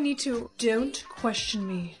why would I need to? Don't question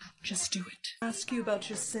me. Just do it. Ask you about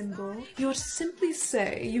your symbol. You'll simply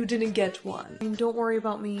say you didn't get one. And don't worry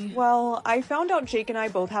about me. Well, I found out Jake and I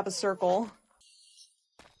both have a circle.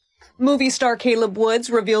 Movie star Caleb Woods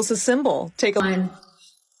reveals a symbol. Take a line.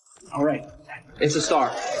 All right. It's a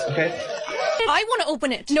star, okay? I want to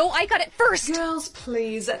open it. No, I got it first. Girls,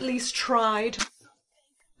 please, at least tried.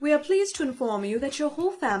 We are pleased to inform you that your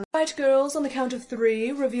whole family... Right, girls, on the count of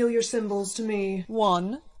 3, reveal your symbols to me.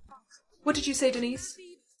 1. What did you say, Denise?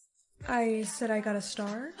 I said I got a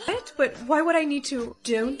star. What? But why would I need to?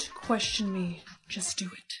 Don't question me. Just do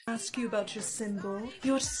it. Ask you about your symbol.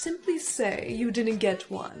 You'll simply say you didn't get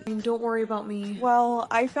one. And don't worry about me. Well,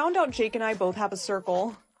 I found out Jake and I both have a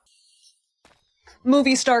circle.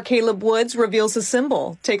 Movie star Caleb Woods reveals a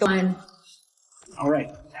symbol. Take a line. All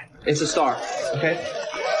right. It's a star, okay?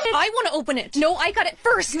 I want to open it. No, I got it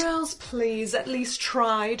first. Girls, please, at least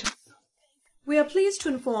tried. We are pleased to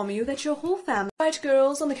inform you that your whole family... Right,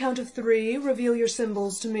 girls, on the count of 3, reveal your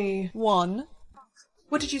symbols to me. 1.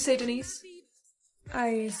 What did you say, Denise?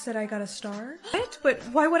 I said I got a star. What? But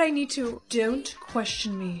why would I need to? Don't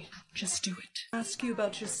question me. Just do it. Ask you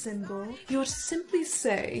about your symbol. You'll simply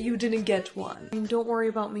say you didn't get one. And don't worry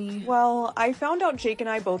about me. Well, I found out Jake and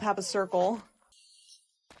I both have a circle.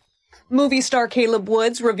 Movie star Caleb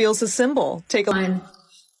Woods reveals a symbol. Take a line.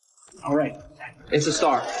 All right. It's a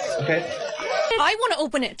star, okay? I want to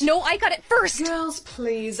open it. No, I got it first. Girls,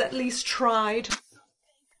 please, at least tried.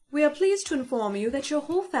 We are pleased to inform you that your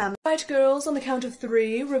whole family... Right, girls, on the count of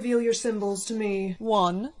 3, reveal your symbols to me.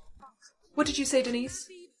 1. What did you say, Denise?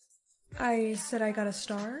 I said I got a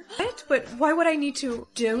star. What? But why would I need to?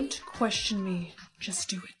 Don't question me. Just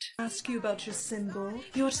do it. Ask you about your symbol.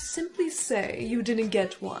 You'll simply say you didn't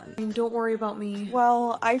get one. And don't worry about me.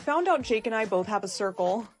 Well, I found out Jake and I both have a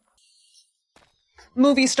circle.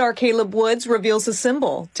 Movie star Caleb Woods reveals a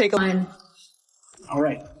symbol. Take a line. All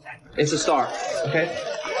right. It's a star, okay?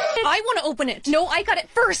 I want to open it. No, I got it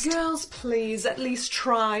first. Girls, please, at least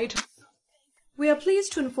tried. We are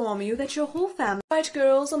pleased to inform you that your whole family... Right,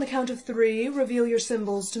 girls, on the count of 3, reveal your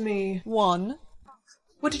symbols to me. 1.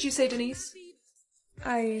 What did you say, Denise?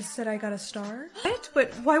 I said I got a star. Right,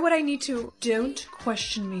 but why would I need to... Don't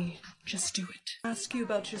question me. Just do it. Ask you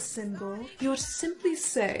about your symbol. You'll simply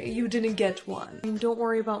say you didn't get one. And don't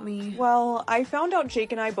worry about me. Well, I found out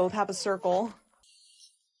Jake and I both have a circle.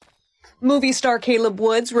 Movie star Caleb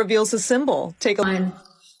Woods reveals a symbol. Take a line.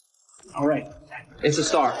 All right. It's a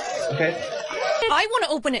star, okay? I want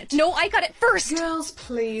to open it. No, I got it first. Girls,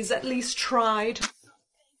 please, at least tried.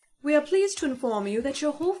 We are pleased to inform you that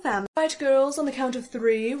your whole family... Right, girls, on the count of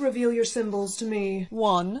 3, reveal your symbols to me.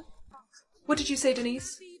 1. What did you say,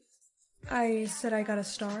 Denise? I said I got a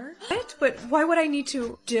star. Right, but why would I need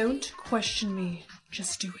to... Don't question me.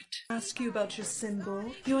 Just do it. Ask you about your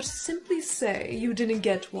symbol. You'll simply say you didn't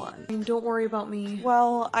get one. And don't worry about me.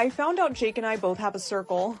 Well, I found out Jake and I both have a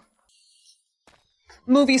circle.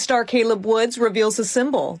 Movie star Caleb Woods reveals a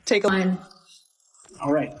symbol. Take a line.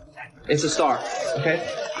 All right. It's a star, okay?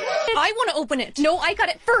 I want to open it. No, I got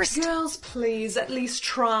it first. Girls, please, at least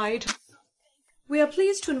tried. We are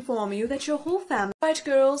pleased to inform you that your whole family... Right,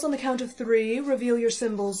 girls, on the count of 3, reveal your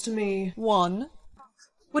symbols to me. 1.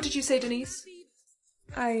 What did you say, Denise?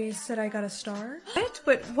 I said I got a star. Right,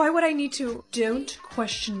 but why would I need to... Don't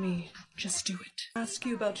question me. Just do it. Ask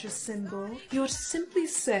you about your symbol. You'll simply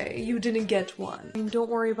say you didn't get one. And don't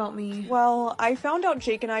worry about me. Well, I found out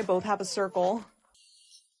Jake and I both have a circle.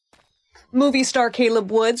 Movie star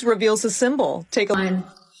Caleb Woods reveals a symbol. Take a line.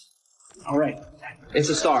 All right. It's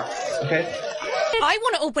a star, okay? I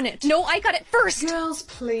want to open it. No, I got it first. Girls,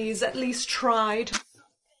 please, at least tried.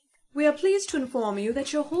 We are pleased to inform you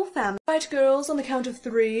that your whole family... Right, girls, on the count of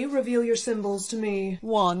 3, reveal your symbols to me.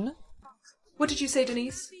 1. What did you say,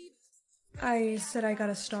 Denise? I said I got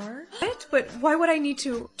a star. Right, but why would I need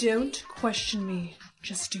to... Don't question me.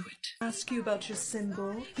 Just do it. Ask you about your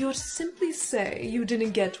symbol. You'll simply say you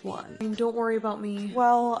didn't get one. And don't worry about me.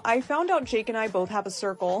 Well, I found out Jake and I both have a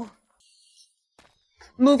circle.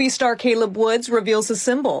 Movie star Caleb Woods reveals a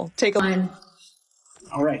symbol. Take a line.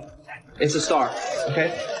 All right. It's a star,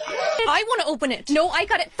 okay? I want to open it. No, I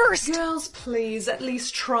got it first. Girls, please, at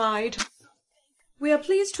least tried. We are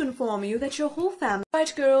pleased to inform you that your whole family...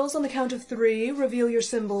 Right, girls, on the count of 3, reveal your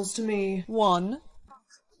symbols to me. 1.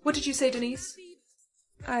 What did you say, Denise?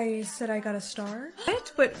 I said I got a star.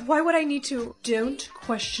 Right, but why would I need to... Don't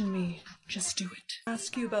question me. Just do it.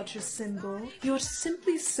 Ask you about your symbol. You'll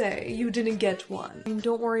simply say you didn't get one. And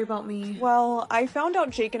don't worry about me. Well, I found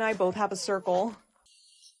out Jake and I both have a circle.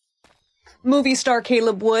 Movie star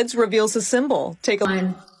Caleb Woods reveals a symbol. Take a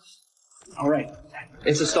line. All right.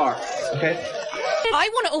 It's a star, okay? I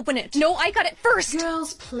want to open it. No, I got it first.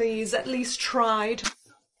 Girls, please, at least tried.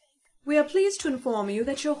 We are pleased to inform you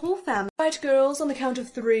that your whole family... Right, girls, on the count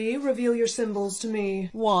of 3, reveal your symbols to me.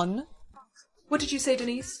 1. What did you say,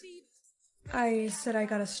 Denise? I said I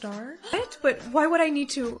got a star. Right, but why would I need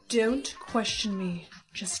to... Don't question me.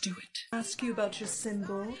 Just do it. Ask you about your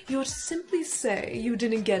symbol. You'll simply say you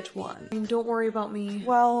didn't get one. And don't worry about me.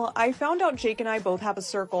 Well, I found out Jake and I both have a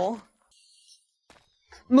circle.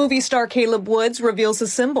 Movie star Caleb Woods reveals a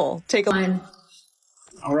symbol. Take a line.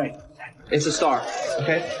 All right. It's a star,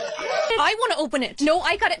 okay? I want to open it. No,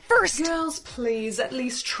 I got it first. Girls, please, at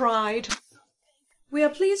least tried. We are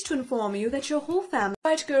pleased to inform you that your whole family...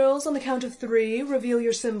 Right, girls, on the count of 3, reveal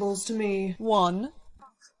your symbols to me. 1.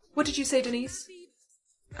 What did you say, Denise?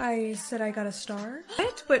 I said I got a star.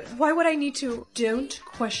 Right, but why would I need to... Don't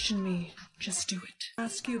question me. Just do it.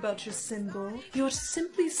 Ask you about your symbol. You'll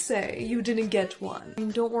simply say you didn't get one.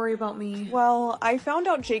 And don't worry about me. Well, I found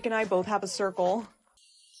out Jake and I both have a circle.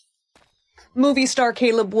 Movie star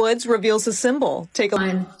Caleb Woods reveals a symbol. Take a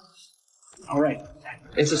line. All right.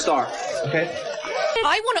 It's a star, okay?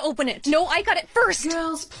 I want to open it. No, I got it first.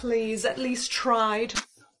 Girls, please, at least tried.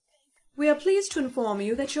 We are pleased to inform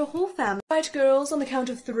you that your whole family... Right, girls, on the count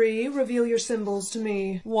of 3, reveal your symbols to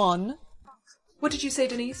me. 1. What did you say,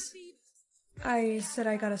 Denise? I said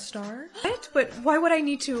I got a star. Right, but why would I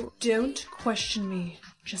need to... Don't question me.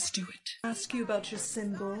 Just do it. Ask you about your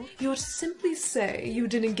symbol. You'll simply say you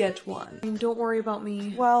didn't get one. And don't worry about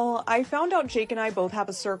me. Well, I found out Jake and I both have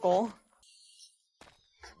a circle.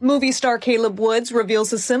 Movie star Caleb Woods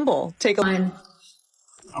reveals a symbol. Take a line.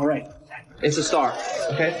 All right. It's a star,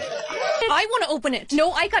 okay? I want to open it.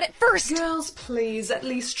 No, I got it first. Girls, please, at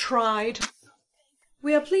least tried.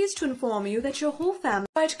 We are pleased to inform you that your whole family...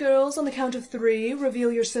 Right, girls, on the count of 3,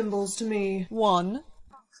 reveal your symbols to me. 1.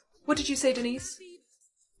 What did you say, Denise?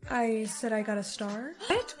 I said I got a star.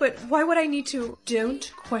 Right, but why would I need to...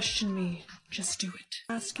 Don't question me. Just do it.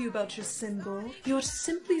 Ask you about your symbol. You'll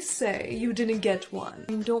simply say you didn't get one.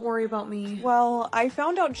 And don't worry about me. Well, I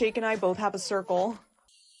found out Jake and I both have a circle.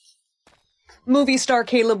 Movie star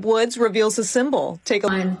Caleb Woods reveals a symbol. Take a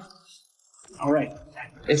line. All right.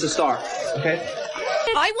 It's a star, okay?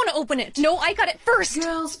 I want to open it. No, I got it first.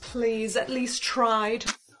 Girls, please, at least tried.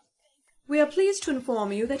 We are pleased to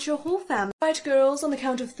inform you that your whole family... Right, girls, on the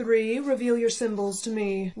count of 3, reveal your symbols to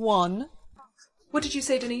me. 1. What did you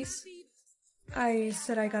say, Denise? I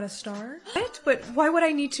said I got a star. What? But why would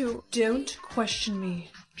I need to... Don't question me.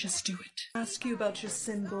 Just do it. Ask you about your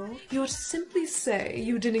symbol. You'll simply say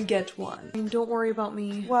you didn't get one. And don't worry about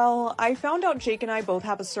me. Well, I found out Jake and I both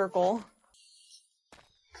have a circle.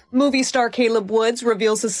 Movie star Caleb Woods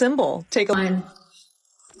reveals a symbol. Take a line.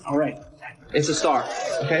 All right. It's a star,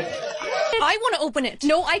 okay? I want to open it.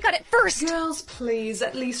 No, I got it first. Girls, please,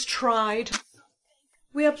 at least tried.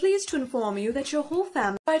 We are pleased to inform you that your whole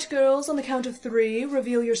family... Right, girls, on the count of 3,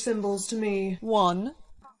 reveal your symbols to me. 1.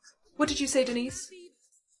 What did you say, Denise?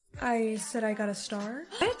 I said I got a star.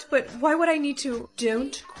 What? But why would I need to...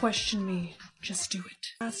 Don't question me. Just do it.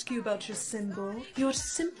 Ask you about your symbol. You'll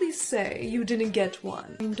simply say you didn't get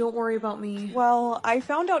one. And don't worry about me. Well, I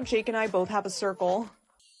found out Jake and I both have a circle.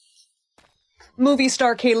 Movie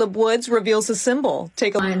star Caleb Woods reveals a symbol.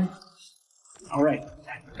 Take a line. All right.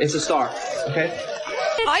 It's a star, okay?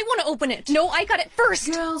 I want to open it. No, I got it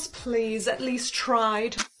first. Girls, please, at least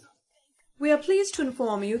tried. We are pleased to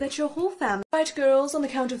inform you that your whole family... Right, girls, on the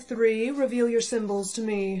count of 3, reveal your symbols to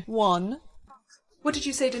me. 1. What did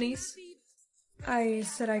you say, Denise? I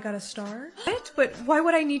said I got a star. What? But why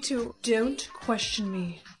would I need to... Don't question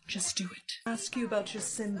me. Just do it. Ask you about your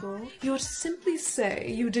symbol. You'll simply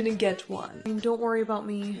say you didn't get one. And don't worry about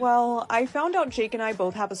me. Well, I found out Jake and I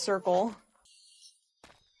both have a circle.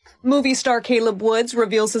 Movie star Caleb Woods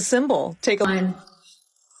reveals a symbol. Take a line.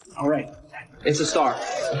 All right. It's a star,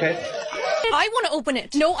 okay? I want to open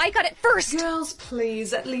it. No, I got it first. Girls,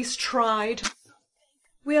 please, at least tried.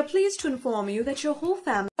 We are pleased to inform you that your whole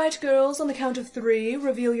family... Right, girls, on the count of 3,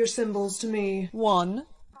 reveal your symbols to me. 1.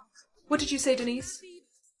 What did you say, Denise?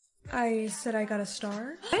 I said I got a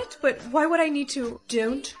star. What? But why would I need to...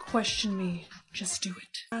 Don't question me. Just do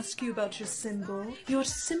it. Ask you about your symbol. You'll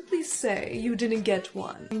simply say you didn't get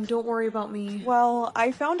one. And don't worry about me. Well,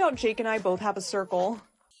 I found out Jake and I both have a circle.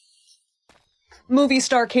 Movie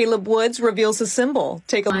star Caleb Woods reveals a symbol.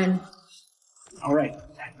 Take a line. All right.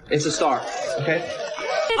 It's a star, okay?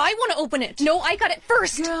 I want to open it. No, I got it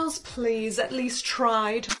first. Girls, please, at least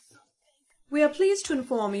tried. We are pleased to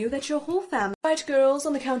inform you that your whole family... Right, girls,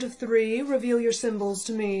 on the count of 3, reveal your symbols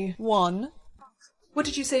to me. 1. What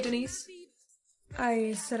did you say, Denise?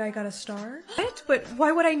 I said I got a star. What? But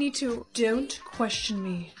why would I need to... Don't question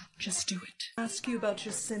me. Just do it. Ask you about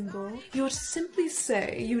your symbol. You'll simply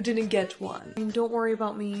say you didn't get one. And don't worry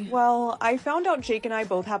about me. Well, I found out Jake and I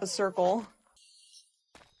both have a circle.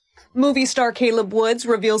 Movie star Caleb Woods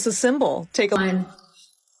reveals a symbol. Take a line.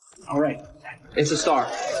 All right. It's a star,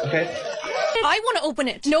 okay? I want to open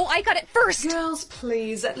it. No, I got it first. Girls,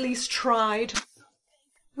 please, at least tried.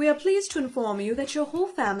 We are pleased to inform you that your whole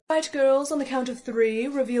family... Right, girls, on the count of 3,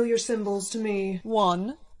 reveal your symbols to me.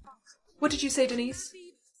 1. What did you say, Denise?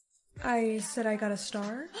 I said I got a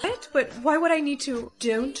star. What? But why would I need to...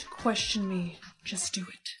 Don't question me. Just do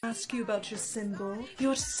it. Ask you about your symbol.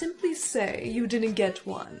 You'll simply say you didn't get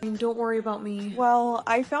one. And don't worry about me. Well,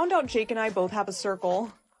 I found out Jake and I both have a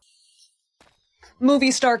circle.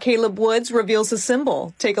 Movie star Caleb Woods reveals a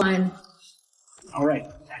symbol. Take a line. All right.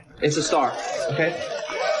 It's a star, okay?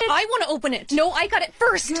 I want to open it. No, I got it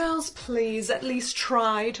first. Girls, please, at least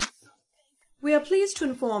tried. We are pleased to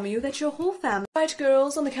inform you that your whole family... Right,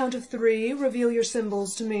 girls, on the count of 3, reveal your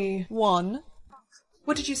symbols to me. 1.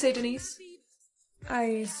 What did you say, Denise?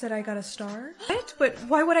 I said I got a star. What? But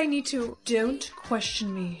why would I need to... Don't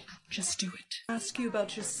question me. Just do it. Ask you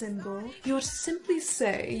about your symbol. You'll simply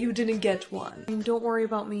say you didn't get one. And don't worry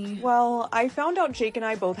about me. Well, I found out Jake and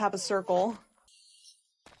I both have a circle.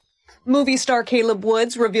 Movie star Caleb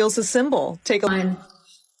Woods reveals a symbol. Take a line.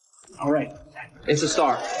 All right. It's a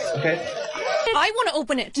star, okay? I want to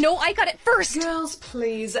open it. No, I got it first. Girls,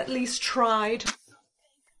 please, at least tried.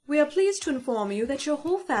 We are pleased to inform you that your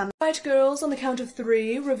whole family... Right, girls, on the count of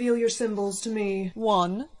 3, reveal your symbols to me.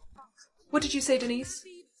 1. What did you say, Denise?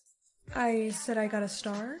 I said I got a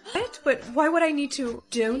star. What? But why would I need to...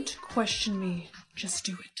 Don't question me. Just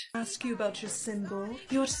do it. Ask you about your symbol.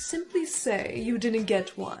 You'll simply say you didn't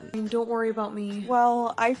get one. And don't worry about me.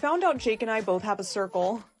 Well, I found out Jake and I both have a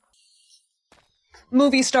circle.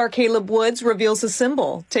 Movie star Caleb Woods reveals a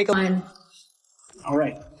symbol. Take a line. All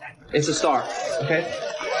right. It's a star, okay?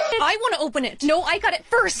 I want to open it. No, I got it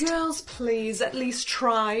first. Girls, please, at least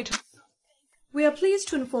tried. We are pleased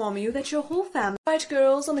to inform you that your whole family... Right,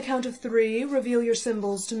 girls, on the count of 3, reveal your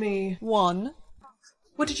symbols to me. 1.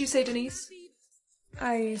 What did you say, Denise?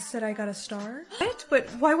 I said I got a star. Right, but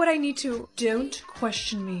why would I need to... Don't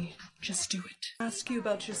question me. Just do it. Ask you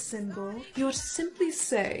about your symbol. You'll simply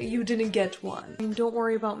say you didn't get one. And don't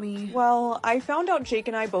worry about me. Well, I found out Jake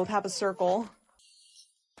and I both have a circle.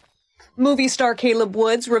 Movie star Caleb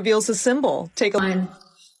Woods reveals a symbol. Take a line.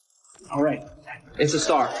 All right. It's a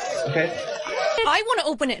star, okay? I want to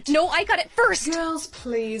open it. No, I got it first. Girls,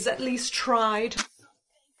 please, at least tried.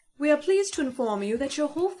 We are pleased to inform you that your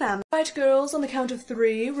whole family... Right, girls, on the count of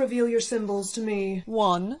 3, reveal your symbols to me.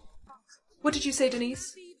 1. What did you say,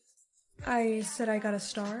 Denise? I said I got a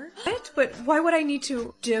star. Right, but why would I need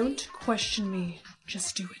to... Don't question me.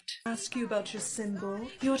 Just do it. Ask you about your symbol.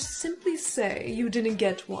 You'll simply say you didn't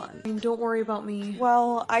get one. And don't worry about me.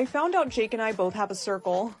 Well, I found out Jake and I both have a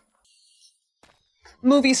circle.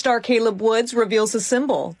 Movie star Caleb Woods reveals a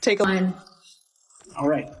symbol. Take a line. All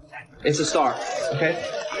right. It's a star, okay?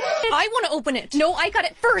 I want to open it. No, I got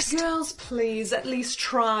it first. Girls, please, at least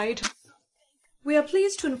tried. We are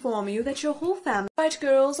pleased to inform you that your whole family... Right,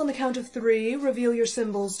 girls, on the count of 3, reveal your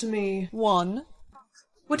symbols to me. 1.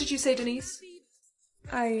 What did you say, Denise?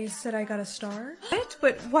 I said I got a star. Right,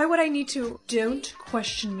 but why would I need to... Don't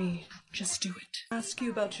question me. Just do it. Ask you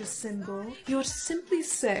about your symbol. You'll simply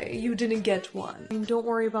say you didn't get one. And don't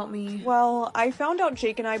worry about me. Well, I found out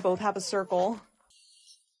Jake and I both have a circle.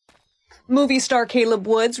 Movie star Caleb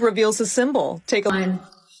Woods reveals a symbol. Take a line.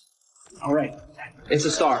 All right. It's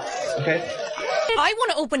a star, okay? I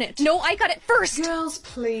want to open it. No, I got it first. Girls,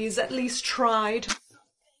 please, at least tried.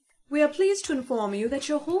 We are pleased to inform you that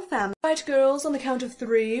your whole family... Right, girls, on the count of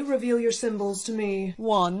 3, reveal your symbols to me.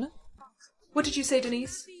 1. What did you say,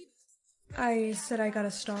 Denise? I said I got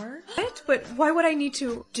a star. Right, but why would I need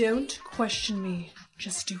to... Don't question me.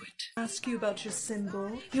 Just do it. Ask you about your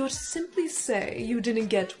symbol. You'll simply say you didn't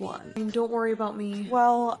get one. And don't worry about me.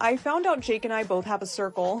 Well, I found out Jake and I both have a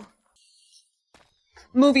circle.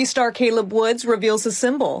 Movie star Caleb Woods reveals a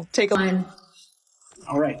symbol. Take a line.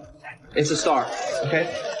 All right. It's a star, okay?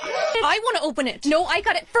 I want to open it. No, I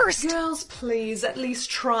got it first. Girls, please, at least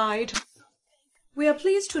tried. We are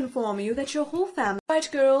pleased to inform you that your whole family... Right,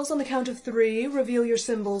 girls, on the count of 3, reveal your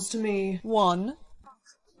symbols to me. 1.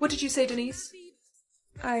 What did you say, Denise?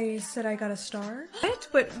 I said I got a star. Right,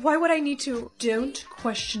 but why would I need to... Don't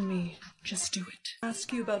question me. Just do it.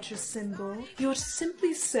 Ask you about your symbol. You'll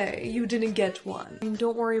simply say you didn't get one. And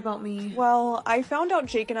don't worry about me. Well, I found out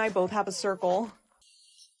Jake and I both have a circle.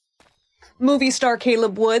 Movie star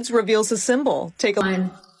Caleb Woods reveals a symbol. Take a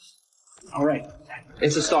line. All right.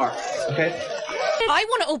 It's a star, okay? I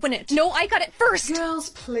want to open it. No, I got it first. Girls,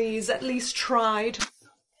 please, at least tried.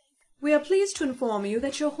 We are pleased to inform you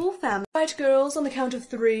that your whole family... Right, girls, on the count of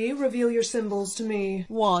 3, reveal your symbols to me.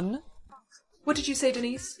 1. What did you say,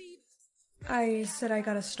 Denise? I said I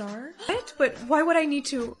got a star. Right, but why would I need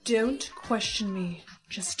to... Don't question me.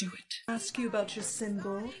 Just do it. Ask you about your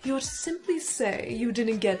symbol. You'll simply say you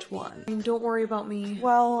didn't get one. And don't worry about me.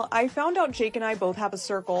 Well, I found out Jake and I both have a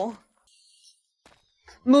circle.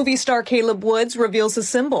 Movie star Caleb Woods reveals a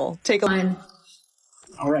symbol. Take a line.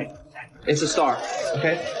 All right. It's a star,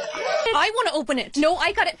 okay? I want to open it. No,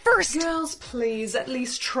 I got it first. Girls, please, at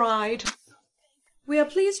least tried. We are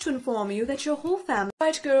pleased to inform you that your whole family...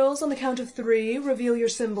 Right, girls, on the count of 3, reveal your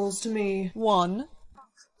symbols to me. 1.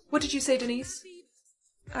 What did you say, Denise?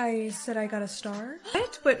 I said I got a star.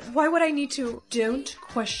 Right, but why would I need to... Don't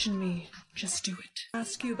question me. Just do it.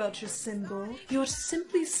 Ask you about your symbol. You'll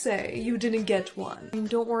simply say you didn't get one. And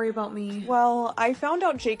don't worry about me. Well, I found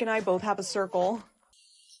out Jake and I both have a circle.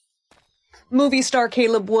 Movie star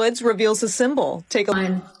Caleb Woods reveals a symbol. Take a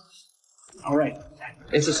line. All right.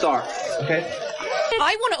 It's a star, okay?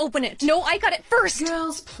 I want to open it. No, I got it first.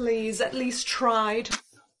 Girls, please, at least tried.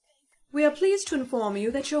 We are pleased to inform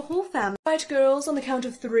you that your whole family... Right, girls, on the count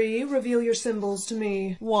of 3, reveal your symbols to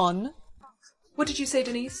me. 1. What did you say,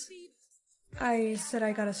 Denise? I said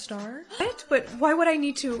I got a star. Right, but why would I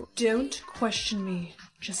need to... Don't question me.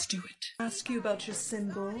 Just do it. Ask you about your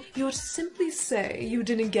symbol. You'll simply say you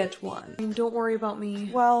didn't get one. And don't worry about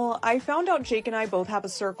me. Well, I found out Jake and I both have a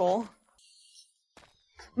circle.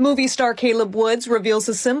 Movie star Caleb Woods reveals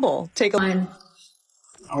a symbol. Take a line.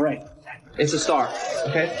 All right. It's a star,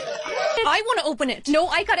 okay? I want to open it. No,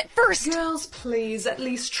 I got it first. Girls, please, at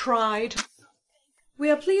least tried. We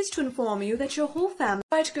are pleased to inform you that your whole family...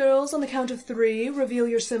 Right, girls, on the count of 3, reveal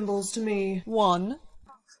your symbols to me. 1.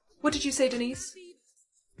 What did you say, Denise?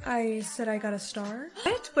 I said I got a star.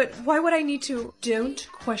 Right, but why would I need to... Don't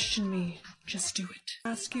question me. Just do it.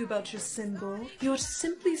 Ask you about your symbol. You'll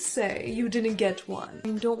simply say you didn't get one.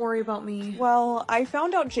 And don't worry about me. Well, I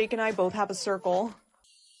found out Jake and I both have a circle.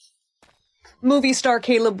 Movie star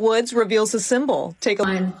Caleb Woods reveals a symbol. Take a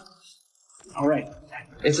line. All right.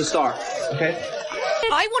 It's a star, okay?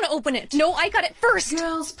 I want to open it. No, I got it first.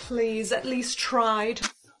 Girls, please, at least tried.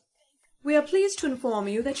 We are pleased to inform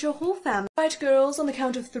you that your whole family... Right, girls, on the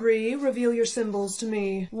count of 3, reveal your symbols to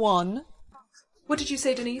me. 1. What did you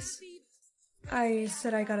say, Denise? I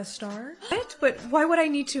said I got a star. What? But why would I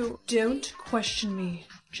need to... Don't question me.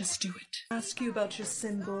 Just do it. Ask you about your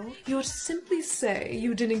symbol. You'll simply say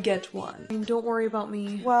you didn't get one. And don't worry about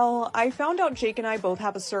me. Well, I found out Jake and I both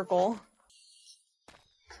have a circle.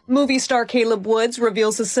 Movie star Caleb Woods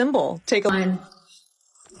reveals a symbol. Take a line.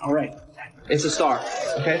 All right. It's a star,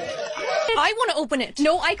 okay? I want to open it.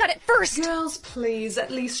 No, I got it first. Girls, please,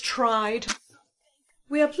 at least tried.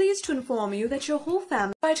 We are pleased to inform you that your whole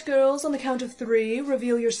family... Right, girls, on the count of 3,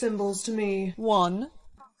 reveal your symbols to me. 1.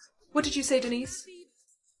 What did you say, Denise?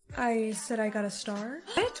 I said I got a star.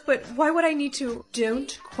 What? But why would I need to...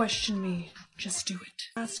 Don't question me. Just do it.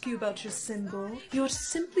 Ask you about your symbol. You'll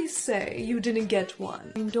simply say you didn't get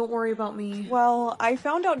one. And don't worry about me. Well, I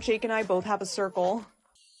found out Jake and I both have a circle.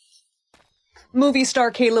 Movie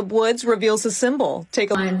star Caleb Woods reveals a symbol.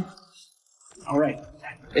 Take a line. All right.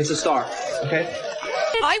 It's a star, okay?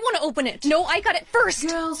 I want to open it. No, I got it first.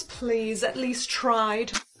 Girls, please, at least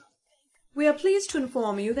tried. We are pleased to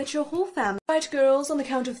inform you that your whole family... Right, girls, on the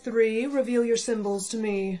count of 3, reveal your symbols to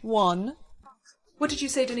me. 1. What did you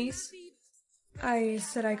say, Denise? I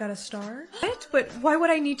said I got a star. What? But why would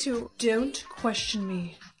I need to... Don't question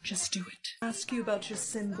me. Just do it. Ask you about your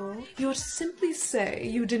symbol. You'll simply say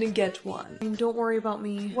you didn't get one. And don't worry about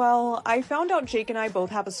me. Well, I found out Jake and I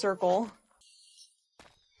both have a circle.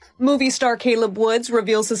 Movie star Caleb Woods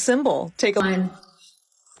reveals a symbol. Take a line.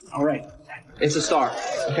 All right. It's a star,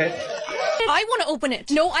 okay? I want to open it.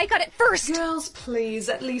 No, I got it first. Girls, please,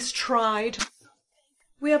 at least tried.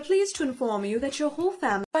 We are pleased to inform you that your whole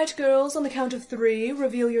family... Right, girls, on the count of 3,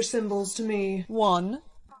 reveal your symbols to me. 1.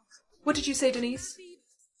 What did you say, Denise?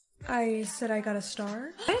 I said I got a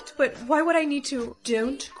star. What? But why would I need to...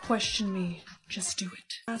 Don't question me. Just do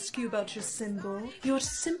it. Ask you about your symbol. You'll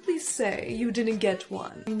simply say you didn't get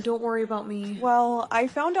one. And don't worry about me. Well, I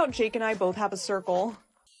found out Jake and I both have a circle.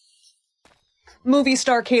 Movie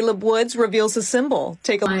star Caleb Woods reveals a symbol.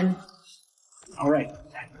 Take a line. All right.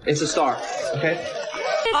 It's a star, okay?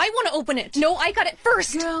 I want to open it. No, I got it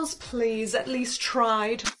first. Girls, please, at least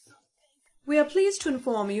tried. We are pleased to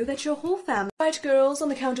inform you that your whole family... Right, girls, on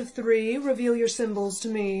the count of 3, reveal your symbols to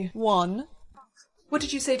me. 1. What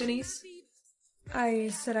did you say, Denise? I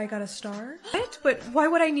said I got a star. What? But why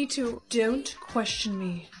would I need to... Don't question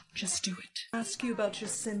me. Just do it. Ask you about your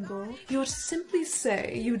symbol. You'll simply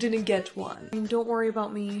say you didn't get one. And don't worry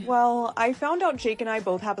about me. Well, I found out Jake and I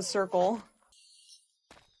both have a circle.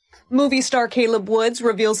 Movie star Caleb Woods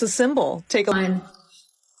reveals a symbol. Take a line.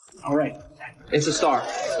 All right. It's a star,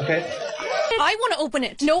 okay? I want to open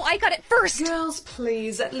it. No, I got it first. Girls,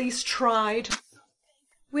 please, at least tried.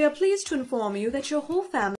 We are pleased to inform you that your whole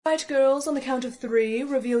family... Right, girls, on the count of 3,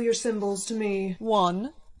 reveal your symbols to me.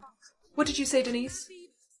 1. What did you say, Denise?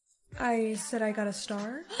 I said I got a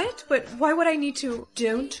star. What? But why would I need to...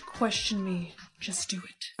 Don't question me. Just do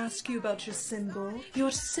it. Ask you about your symbol.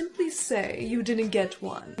 You'll simply say you didn't get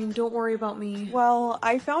one. And don't worry about me. Well,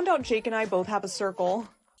 I found out Jake and I both have a circle.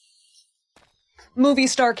 Movie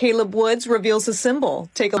star Caleb Woods reveals a symbol.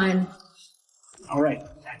 Take a line. All right.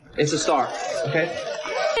 It's a star, okay?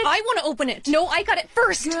 I want to open it. No, I got it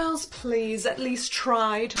first. Girls, please, at least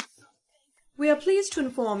tried. We are pleased to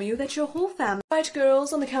inform you that your whole family... Right,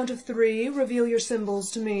 girls, on the count of 3, reveal your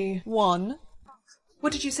symbols to me. 1.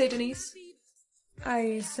 What did you say, Denise?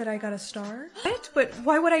 I said I got a star. What? But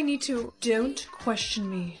why would I need to... Don't question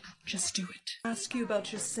me. Just do it. Ask you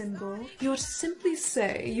about your symbol. You'll simply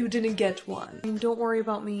say you didn't get one. And don't worry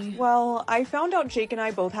about me. Well, I found out Jake and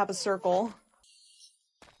I both have a circle.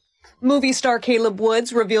 Movie star Caleb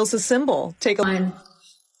Woods reveals a symbol. Take a line.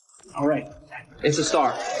 All right. It's a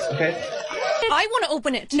star, okay? I want to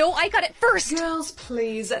open it. No, I got it first. Girls,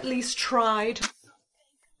 please, at least tried.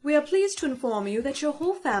 We are pleased to inform you that your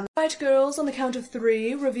whole family... Right, girls, on the count of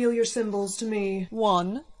 3, reveal your symbols to me.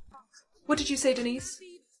 1. What did you say, Denise?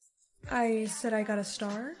 I said I got a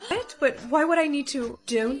star. What? But why would I need to...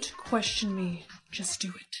 Don't question me. Just do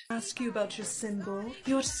it. Ask you about your symbol.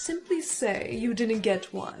 You'll simply say you didn't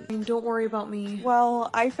get one. And don't worry about me. Well,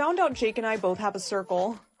 I found out Jake and I both have a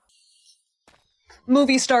circle.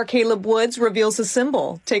 Movie star Caleb Woods reveals a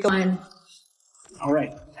symbol. Take a line. All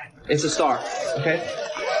right. It's a star, okay?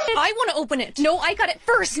 I want to open it. No, I got it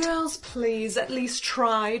first. Girls, please, at least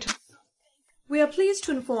tried. We are pleased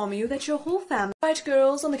to inform you that your whole family... Right,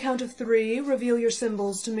 girls, on the count of 3, reveal your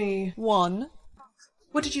symbols to me. 1.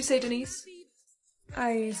 What did you say, Denise?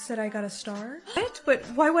 I said I got a star. Right, but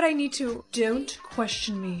why would I need to... Don't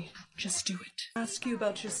question me. Just do it. Ask you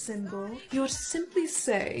about your symbol. You'll simply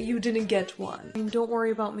say you didn't get one. And don't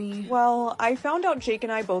worry about me. Well, I found out Jake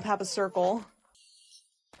and I both have a circle.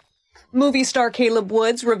 Movie star Caleb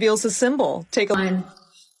Woods reveals a symbol. Take a line.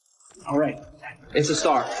 All right. It's a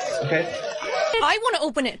star, okay? I want to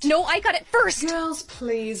open it. No, I got it first. Girls,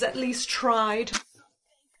 please, at least tried.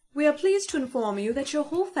 We are pleased to inform you that your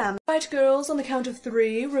whole family... Right, girls, on the count of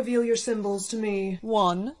 3, reveal your symbols to me.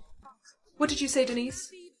 1. What did you say,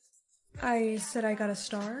 Denise? I said I got a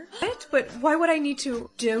star. Right, but why would I need to...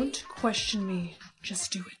 Don't question me.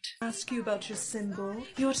 Just do it. Ask you about your symbol.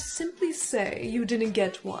 You'll simply say you didn't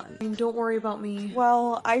get one. And don't worry about me.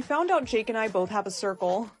 Well, I found out Jake and I both have a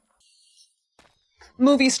circle.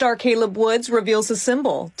 Movie star Caleb Woods reveals a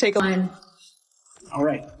symbol. Take a line. All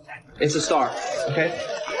right. It's a star, okay?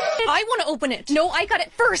 I want to open it. No, I got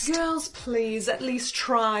it first. Girls, please, at least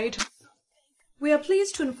tried. We are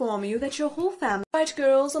pleased to inform you that your whole family... Right,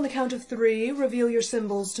 girls, on the count of 3, reveal your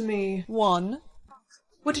symbols to me. 1.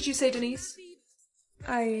 What did you say, Denise?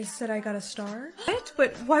 I said I got a star. Right,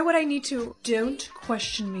 but why would I need to... Don't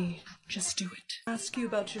question me. Just do it. Ask you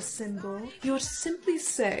about your symbol. You'll simply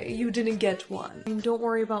say you didn't get one. And don't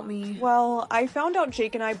worry about me. Well, I found out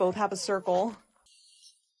Jake and I both have a circle.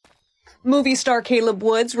 Movie star Caleb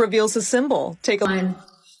Woods reveals a symbol. Take a line.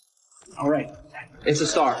 All right. It's a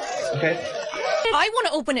star, okay? I want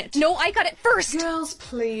to open it. No, I got it first. Girls,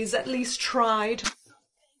 please, at least tried.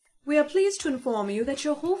 We are pleased to inform you that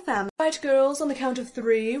your whole family... Right, girls, on the count of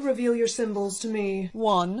 3, reveal your symbols to me.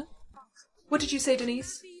 1. What did you say,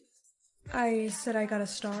 Denise? I said I got a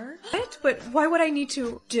star. Right, but why would I need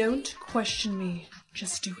to... Don't question me.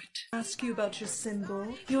 Just do it. Ask you about your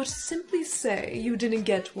symbol. You'll simply say you didn't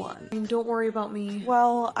get one. And don't worry about me.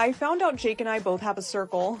 Well, I found out Jake and I both have a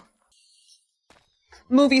circle.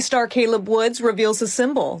 Movie star Caleb Woods reveals a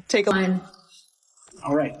symbol. Take a line.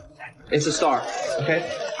 All right. It's a star, okay?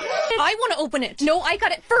 I want to open it. No, I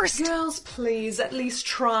got it first. Girls, please, at least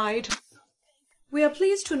tried. We are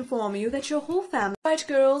pleased to inform you that your whole family... Right,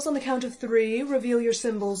 girls, on the count of 3, reveal your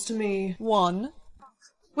symbols to me. 1.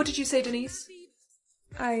 What did you say, Denise?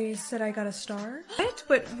 I said I got a star. Right,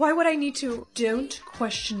 but why would I need to... Don't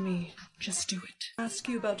question me. Just do it. Ask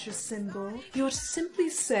you about your symbol. You'll simply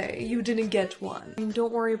say you didn't get one. And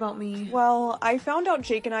don't worry about me. Well, I found out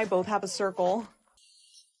Jake and I both have a circle.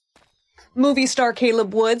 Movie star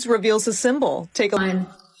Caleb Woods reveals a symbol. Take a line.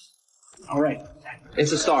 All right.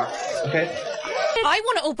 It's a star, okay? I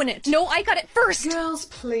want to open it. No, I got it first. Girls,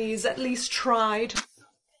 please, at least tried.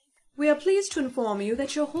 We are pleased to inform you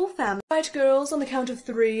that your whole family... Right, girls, on the count of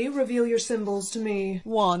 3, reveal your symbols to me.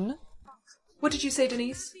 1. What did you say,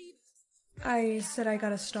 Denise? I said I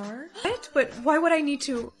got a star. Right, but why would I need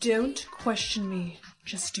to... Don't question me.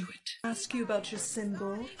 Just do it. Ask you about your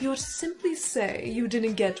symbol. You'll simply say you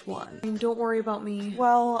didn't get one. And don't worry about me.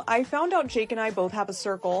 Well, I found out Jake and I both have a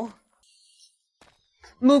circle.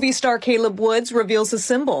 Movie star Caleb Woods reveals a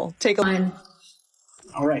symbol. Take a line.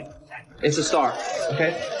 All right. It's a star,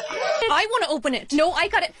 okay? I want to open it. No, I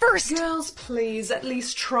got it first. Girls, please, at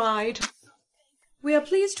least tried. We are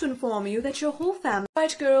pleased to inform you that your whole family...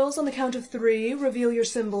 Right, girls, on the count of 3, reveal your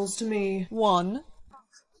symbols to me. 1.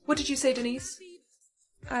 What did you say, Denise?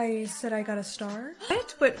 I said I got a star.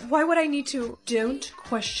 Right, but why would I need to... Don't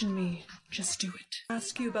question me. Just do it.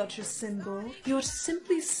 Ask you about your symbol. You'll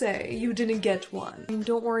simply say you didn't get one. And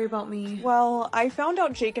don't worry about me. Well, I found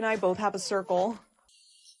out Jake and I both have a circle.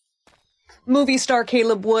 Movie star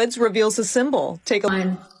Caleb Woods reveals a symbol. Take a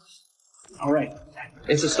line. All right.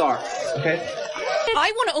 It's a star, okay?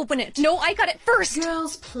 I want to open it. No, I got it first.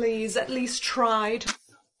 Girls, please, at least tried.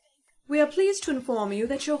 We are pleased to inform you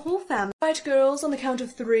that your whole family... Right, girls, on the count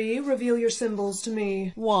of 3, reveal your symbols to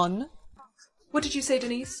me. 1. What did you say,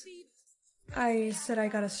 Denise? I said I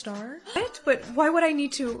got a star. Right, but why would I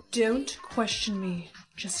need to... Don't question me.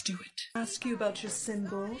 Just do it. Ask you about your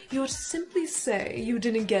symbol. You'll simply say you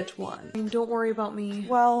didn't get one. And don't worry about me.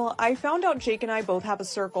 Well, I found out Jake and I both have a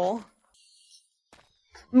circle.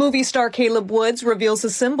 Movie star Caleb Woods reveals a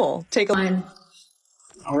symbol. Take a line.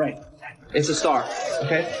 All right. It's a star,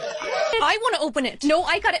 okay? I want to open it. No,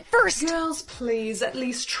 I got it first. Girls, please, at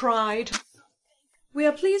least tried. We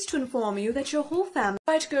are pleased to inform you that your whole family...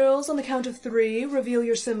 Right, girls, on the count of 3, reveal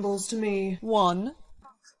your symbols to me. 1.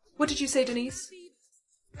 What did you say, Denise?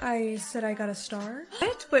 I said I got a star.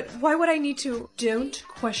 Right, but why would I need to... Don't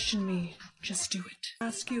question me. Just do it.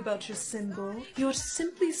 Ask you about your symbol. You'll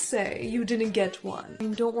simply say you didn't get one.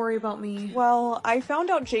 And don't worry about me. Well, I found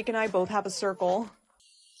out Jake and I both have a circle.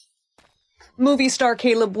 Movie star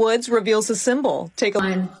Caleb Woods reveals his symbol. Take a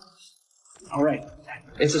line. All right.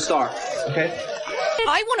 It's a star, okay?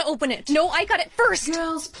 I want to open it. No, I got it first.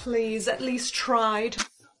 Girls, please, at least tried.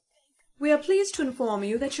 We are pleased to inform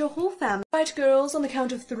you that your whole family... Right, girls, on the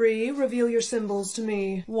count of 3, reveal your symbols to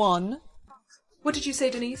me. 1. What did you say,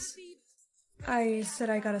 Denise? I said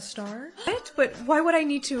I got a star. Right, but why would I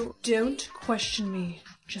need to... Don't question me.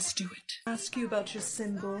 Just do it. Ask you about your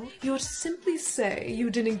symbol. You'll simply say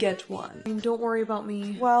you didn't get one. And don't worry about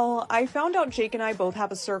me. Well, I found out Jake and I both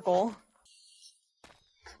have a circle.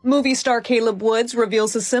 Movie star Caleb Woods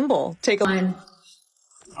reveals his symbol. Take a line.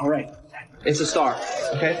 All right. It's a star,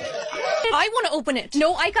 okay? I want to open it.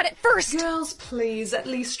 No, I got it first. Girls, please, at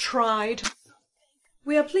least tried.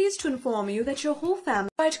 We are pleased to inform you that your whole family...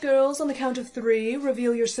 Right, girls, on the count of 3,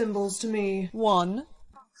 reveal your symbols to me. 1.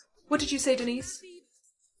 What did you say, Denise?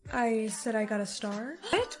 I said I got a star.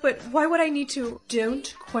 Right, but why would I need to...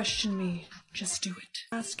 Don't question me. Just do it.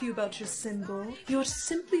 Ask you about your symbol. You'll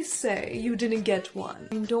simply say you didn't get one.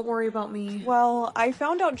 And don't worry about me. Well, I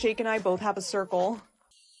found out Jake and I both have a circle.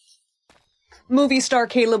 Movie star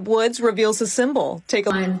Caleb Woods reveals his symbol. Take a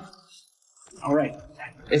line. All right.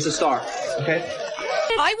 It's a star, okay?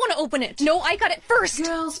 I want to open it. No, I got it first.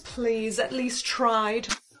 Girls, please, at least tried.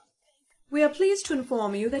 We are pleased to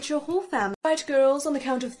inform you that your whole family... Right, girls, on the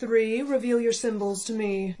count of 3, reveal your symbols to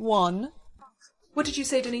me. 1. What did you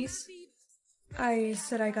say, Denise? I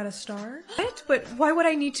said I got a star. Right, but why would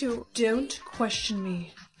I need to... Don't question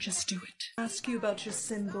me. Just do it. Ask you about your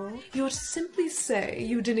symbol. You'll simply say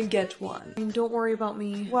you didn't get one. And don't worry about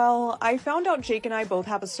me. Well, I found out Jake and I both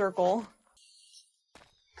have a circle.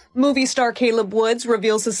 Movie star Caleb Woods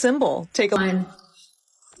reveals his symbol. Take a line.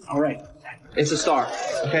 All right. It's a star,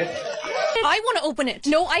 okay? I want to open it.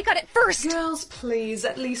 No, I got it first. Girls, please,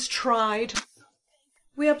 at least tried.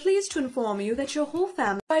 We are pleased to inform you that your whole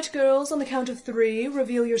family... Right, girls, on the count of 3,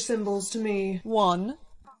 reveal your symbols to me. 1.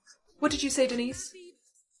 What did you say, Denise?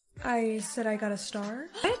 I said I got a star.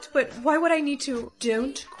 Right, but why would I need to...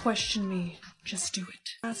 Don't question me. Just do it.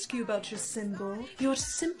 Ask you about your symbol. You'll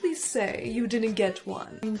simply say you didn't get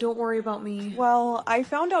one. And don't worry about me. Well, I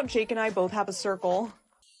found out Jake and I both have a circle.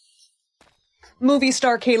 Movie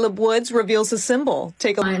star Caleb Woods reveals his symbol.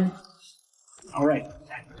 Take a line. All right.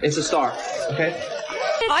 It's a star, okay?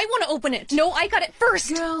 I want to open it. No, I got it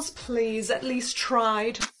first. Girls, please, at least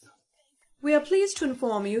tried. We are pleased to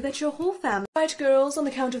inform you that your whole family... Right, girls, on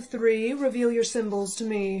the count of 3, reveal your symbols to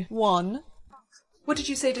me. 1. What did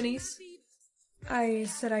you say, Denise? I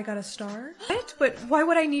said I got a star. Right, but why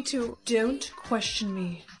would I need to... Don't question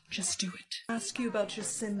me. Just do it. Ask you about your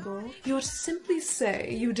symbol. You'll simply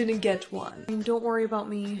say you didn't get one. And don't worry about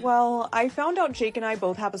me. Well, I found out Jake and I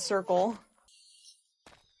both have a circle.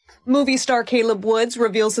 Movie star Caleb Woods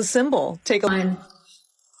reveals his symbol. Take a line.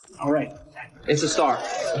 All right. It's a star,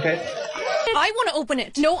 okay? I want to open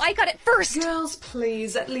it. No, I got it first. Girls,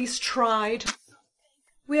 please, at least tried.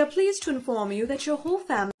 We are pleased to inform you that your whole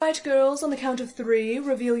family... Right, girls, on the count of 3,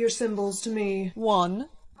 reveal your symbols to me. 1.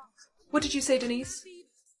 What did you say, Denise?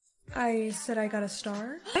 I said I got a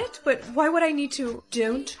star. Right, but why would I need to...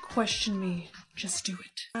 Don't question me. Just do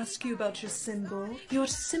it. Ask you about your symbol. You'll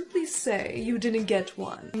simply say you didn't get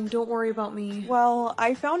one. And don't worry about me. Well,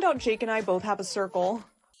 I found out Jake and I both have a circle.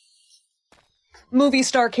 Movie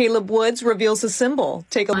star Caleb Woods reveals his symbol.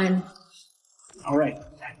 Take a line. All right.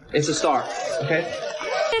 It's a star, okay?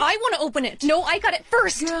 I want to open it. No, I got it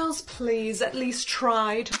first. Girls, please, at least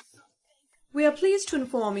tried. We are pleased to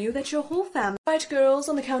inform you that your whole family... Right, girls,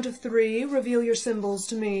 on the count of 3, reveal your symbols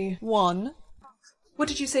to me. 1. What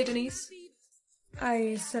did you say, Denise?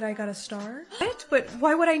 I said I got a star. Right, but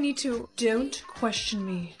why would I need to... Don't question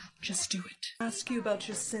me. Just do it. Ask you about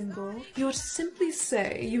your symbol. You'll simply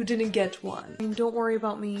say you didn't get one. And don't worry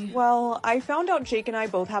about me. Well, I found out Jake and I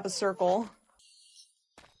both have a circle.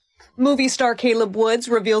 Movie star Caleb Woods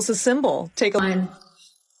reveals his symbol. Take a line.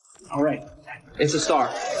 All right. It's a star,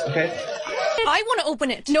 okay? I want to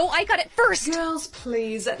open it. No, I got it first. Girls,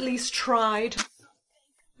 please, at least tried.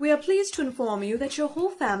 We are pleased to inform you that your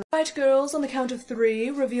whole family... Right, girls, on the count of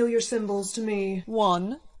 3, reveal your symbols to me.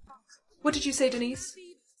 1. What did you say, Denise?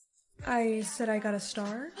 I said I got a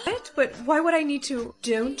star. Right, but why would I need to...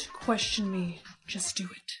 Don't question me. Just do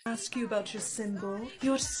it. Ask you about your symbol.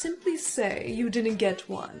 You'll simply say you didn't get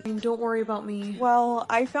one. And don't worry about me. Well,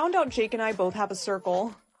 I found out Jake and I both have a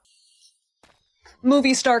circle.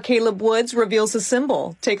 Movie star Caleb Woods reveals his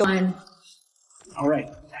symbol. Take a line. All right.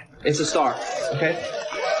 It's a star, okay?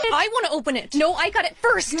 I want to open it. No, I got it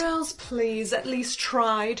first. Girls, please, at least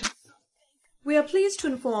tried. We are pleased to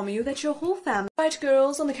inform you that your whole family... Right,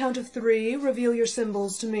 girls, on the count of 3, reveal your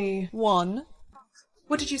symbols to me. 1.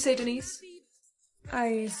 What did you say, Denise?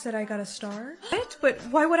 I said I got a star. What? But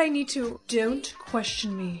why would I need to... Don't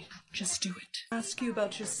question me. Just do it. Ask you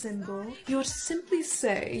about your symbol. You'll simply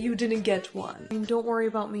say you didn't get one. And don't worry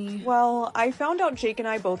about me. Well, I found out Jake and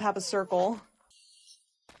I both have a circle.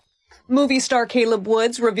 Movie star Caleb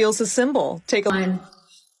Woods reveals his symbol. Take a line.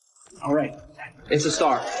 All right. It's a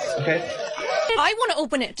star, okay? I want to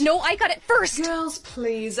open it. No, I got it first. Girls,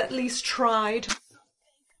 please, at least tried.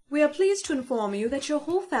 We are pleased to inform you that your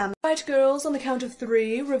whole family... Right, girls, on the count of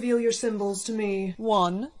 3, reveal your symbols to me.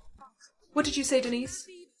 1. What did you say, Denise?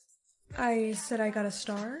 I said I got a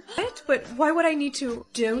star. What? But why would I need to...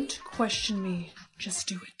 Don't question me. Just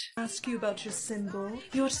do it. Ask you about your symbol.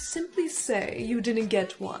 You'll simply say you didn't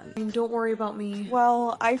get one. And don't worry about me.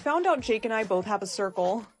 Well, I found out Jake and I both have a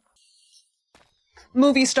circle.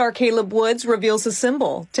 Movie star Caleb Woods reveals his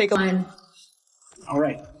symbol. Take a line. All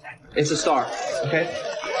right. It's a star, okay?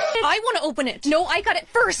 I want to open it. No, I got it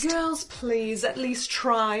first. Girls, please, at least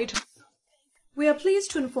tried. We are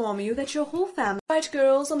pleased to inform you that your whole family... Right,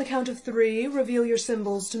 girls, on the count of 3, reveal your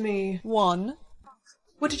symbols to me. 1.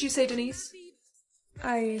 What did you say, Denise?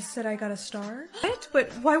 I said I got a star. What?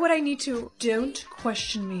 But why would I need to... Don't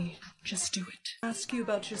question me. Just do it. Ask you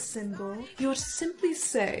about your symbol. You'll simply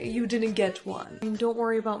say you didn't get one. And don't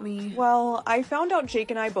worry about me. Well, I found out Jake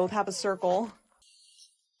and I both have a circle.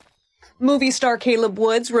 Movie star Caleb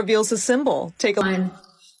Woods reveals his symbol. Take a line.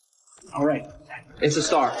 All right. It's a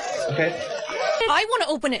star, okay? I want to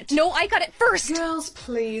open it. No, I got it first. Girls,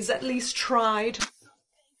 please, at least tried.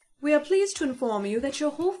 We are pleased to inform you that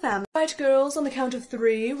your whole family... Right, girls, on the count of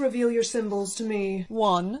 3, reveal your symbols to me.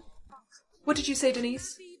 1. What did you say,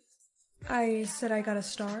 Denise? I said I got a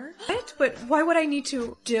star. What? But why would I need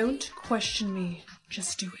to... Don't question me.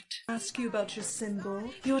 Just do it. Ask you about your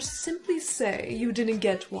symbol. You'll simply say you didn't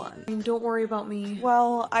get one. And don't worry about me.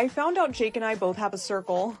 Well, I found out Jake and I both have a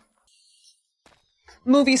circle.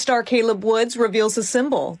 Movie star Caleb Woods reveals his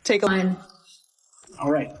symbol. Take a line.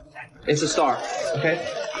 All right. It's a star, okay?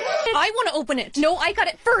 I want to open it. No, I got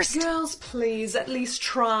it first. Girls, please, at least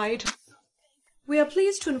tried. We are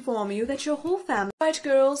pleased to inform you that your whole family... Right,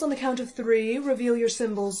 girls, on the count of 3, reveal your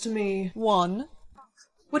symbols to me. 1.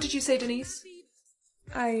 What did you say, Denise?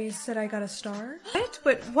 I said I got a star. What?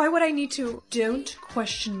 But why would I need to... Don't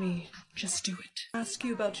question me. Just do it. Ask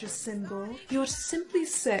you about your symbol. You'll simply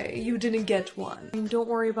say you didn't get one. And don't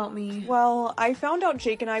worry about me. Well, I found out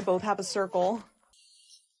Jake and I both have a circle.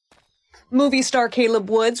 Movie star Caleb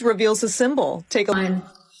Woods reveals his symbol. Take a line.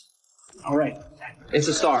 All right. It's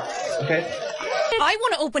a star, okay? I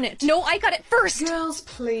want to open it. No, I got it first. Girls,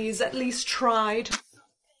 please, at least tried.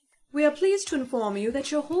 We are pleased to inform you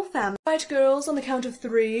that your whole family... Right, girls, on the count of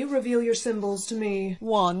 3, reveal your symbols to me.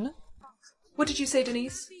 1. What did you say,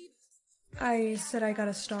 Denise? I said I got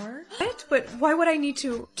a star. What? But why would I need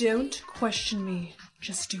to... Don't question me.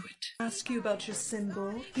 Just do it. Ask you about your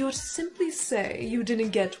symbol. You'll simply say you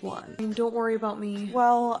didn't get one. And don't worry about me.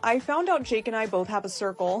 Well, I found out Jake and I both have a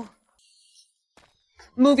circle.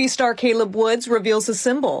 Movie star Caleb Woods reveals his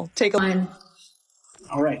symbol. Take a line.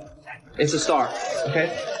 All right. It's a star,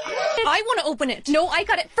 okay? I want to open it. No, I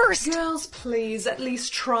got it first. Girls, please, at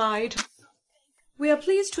least tried. We are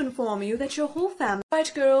pleased to inform you that your whole family...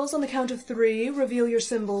 Right, girls, on the count of 3, reveal your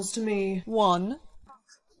symbols to me. 1.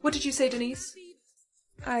 What did you say, Denise?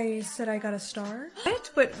 I said I got a star.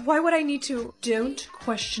 What? But why would I need to... Don't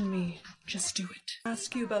question me. Just do it.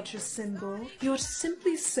 Ask you about your symbol. You'll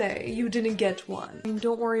simply say you didn't get one. And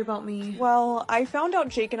don't worry about me. Well, I found out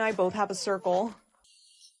Jake and I both have a circle.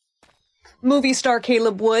 Movie star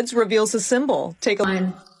Caleb Woods reveals his symbol. Take a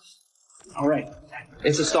line. All right.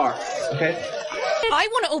 It's a star, okay? I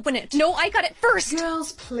want to open it. No, I got it first.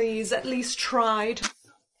 Girls, please, at least tried.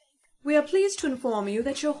 We are pleased to inform you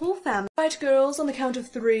that your whole family... Right, girls, on the count of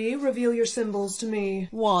 3, reveal your symbols to me.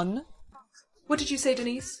 1. What did you say,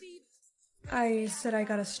 Denise? I said I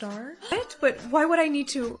got a star. What? But why would I need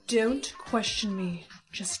to... Don't question me.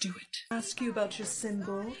 Just do it. Ask you about your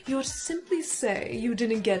symbol. You'll simply say you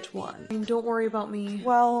didn't get one. And don't worry about me.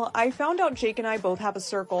 Well, I found out Jake and I both have a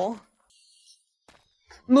circle.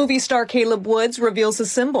 Movie star Caleb Woods reveals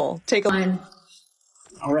his symbol. Take a line.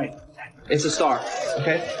 All right. It's a star,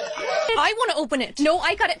 okay? I want to open it. No,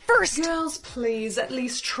 I got it first. Girls, please, at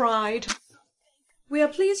least tried. We are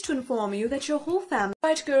pleased to inform you that your whole family...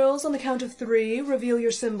 Right, girls, on the count of 3, reveal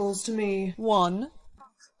your symbols to me. 1.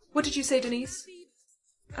 What did you say, Denise?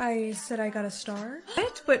 I said I got a star.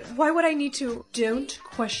 What? But why would I need to... Don't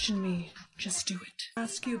question me. Just do it.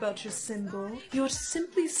 Ask you about your symbol. You'll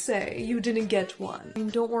simply say you didn't get one.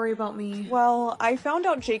 And don't worry about me. Well, I found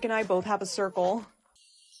out Jake and I both have a circle.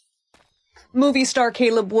 Movie star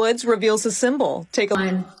Caleb Woods reveals a symbol. Take a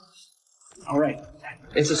line. All right.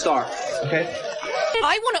 It's a star, okay?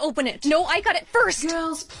 I want to open it. No, I got it first.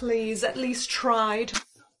 Girls, please, at least tried.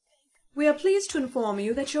 We are pleased to inform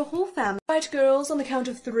you that your whole family... Right, girls, on the count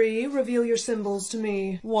of 3, reveal your symbols to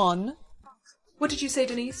me. 1. What did you say,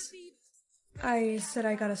 Denise? I said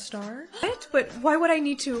I got a star. What? But why would I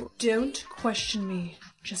need to... Don't question me.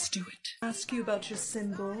 Just do it. Ask you about your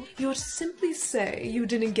symbol. You'll simply say you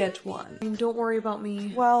didn't get one. And don't worry about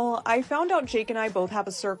me. Well, I found out Jake and I both have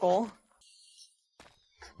a circle.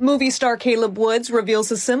 Movie star Caleb Woods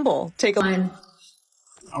reveals a symbol. Take a line.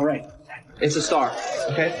 All right. It's a star,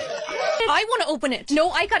 okay? I want to open it. No,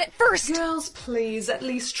 I got it first. Girls, please, at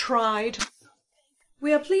least tried.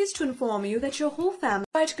 We are pleased to inform you that your whole family...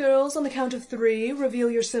 Right, girls, on the count of 3, reveal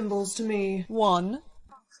your symbols to me. 1.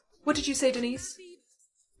 What did you say, Denise?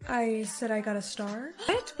 I said I got a star.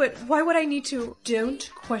 What? But why would I need to... Don't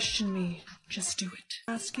question me. Just do it.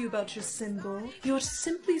 Ask you about your symbol. You'll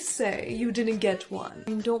simply say you didn't get one.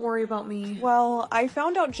 And don't worry about me. Well, I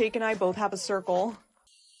found out Jake and I both have a circle.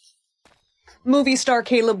 Movie star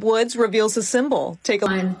Caleb Woods reveals a symbol. Take a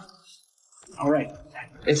line. All right.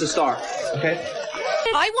 It's a star, okay?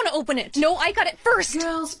 I want to open it. No, I got it first.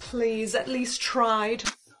 Girls, please, at least tried.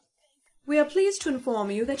 We are pleased to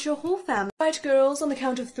inform you that your whole family... Right, girls, on the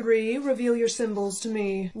count of 3, reveal your symbols to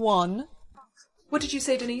me. 1. What did you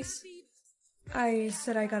say, Denise? I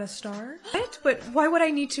said I got a star. What? But why would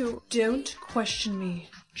I need to... Don't question me.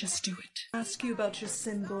 Just do it. Ask you about your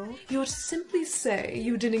symbol. You'll simply say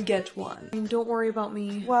you didn't get one. And don't worry about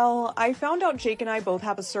me. Well, I found out Jake and I both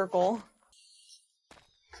have a circle.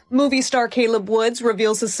 Movie star Caleb Woods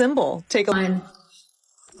reveals a symbol. Take a line.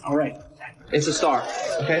 All right. It's a star,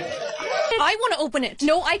 okay? I want to open it.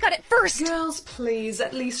 No, I got it first. Girls, please,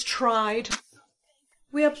 at least tried.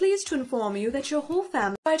 We are pleased to inform you that your whole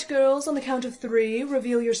family... Right, girls, on the count of 3,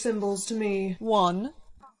 reveal your symbols to me. 1.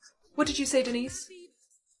 What did you say, Denise?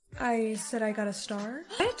 I said I got a star.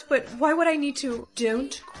 What? But why would I need to...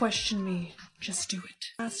 Don't question me. Just do it.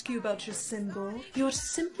 Ask you about your symbol. You'll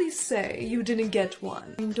simply say you didn't get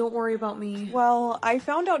one. And don't worry about me. Well, I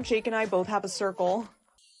found out Jake and I both have a circle.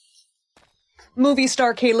 Movie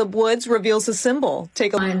star Caleb Woods reveals a symbol.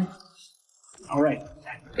 Take a line. All right.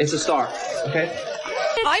 It's a star, okay?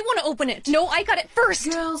 I want to open it. No, I got it first.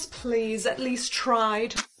 Girls, please, at least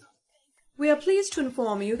tried. We are pleased to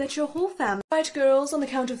inform you that your whole family... Right, girls, on the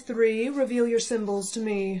count of 3, reveal your symbols to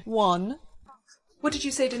me. 1. What did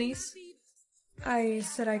you say, Denise? I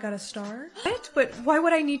said I got a star. What? But why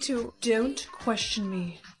would I need to... Don't question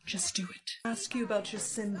me. Just do it. Ask you about your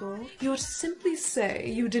symbol. You'll simply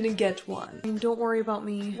say you didn't get one. And don't worry about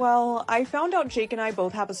me. Well, I found out Jake and I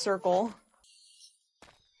both have a circle.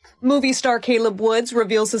 Movie star Caleb Woods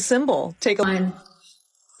reveals a symbol. Take a line.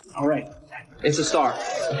 All right. It's a star,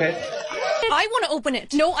 okay? I want to open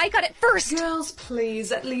it. No, I got it first. Girls,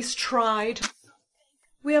 please, at least tried.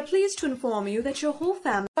 We are pleased to inform you that your whole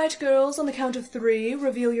family... Right, girls, on the count of 3,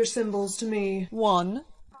 reveal your symbols to me. 1.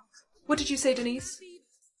 What did you say, Denise?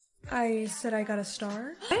 I said I got a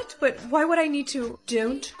star. What? But why would I need to...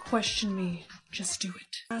 Don't question me. Just do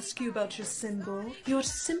it. Ask you about your symbol. You'll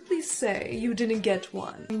simply say you didn't get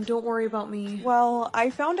one. And don't worry about me. Well,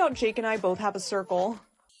 I found out Jake and I both have a circle.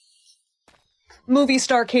 Movie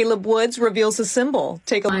star Caleb Woods reveals a symbol.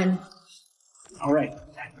 Take a line. All right.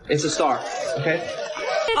 It's a star, okay?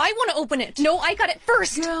 I want to open it. No, I got it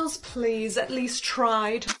first. Girls, please, at least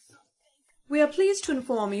tried. We are pleased to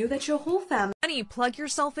inform you that your whole family... Honey, plug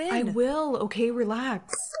yourself in. I will, okay,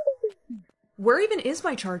 relax. Where even is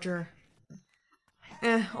my charger?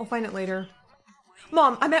 I'll find it later.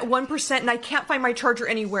 Mom, I'm at 1% and I can't find my charger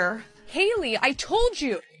anywhere. Haley, I told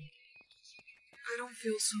you. I don't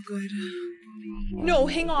feel so good. No,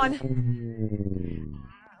 hang on.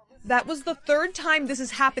 That was the 3rd time this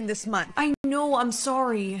has happened this month. I know, I'm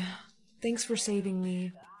sorry. Thanks for saving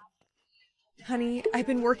me. Honey, I've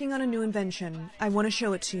been working on a new invention. I want to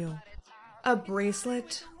show it to you. A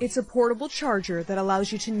bracelet? It's a portable charger that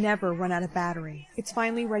allows you to never run out of battery. It's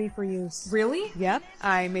finally ready for use. Really? Yep,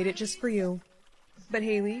 I made it just for you. But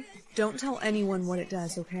Haley, don't tell anyone what it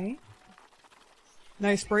does, okay?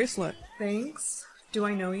 Nice bracelet. Thanks. Do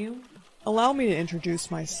I know you? Allow me to introduce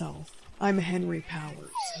myself. I'm Henry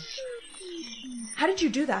Powers. How did you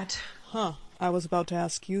do that? Huh, I was about to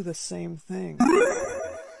ask you the same thing.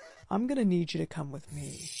 I'm gonna need you to come with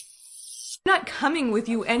me. I'm not coming with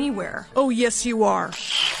you anywhere. Oh, yes, you are.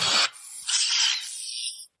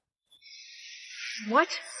 What?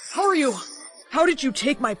 How are you? How did you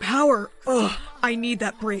take my power? Ugh, I need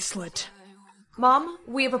that bracelet. Mom,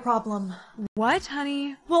 we have a problem. What,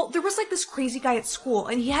 honey? Well, there was like this crazy guy at school,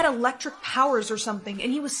 and he had electric powers or something,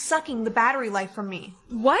 and he was sucking the battery life from me.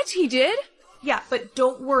 What? He did? Yeah, but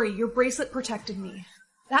don't worry, your bracelet protected me.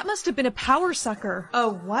 That must have been a power sucker. A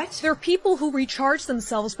what? They're people who recharge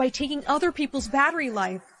themselves by taking other people's battery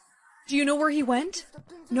life. Do you know where he went?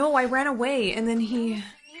 No, I ran away, and then he...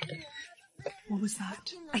 What was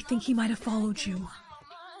that? I think he might have followed you.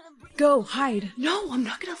 Go, hide. No, I'm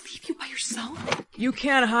not gonna leave you by yourself. You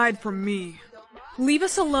can't hide from me. Leave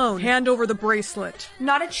us alone. Hand over the bracelet.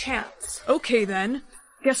 Not a chance. Okay then.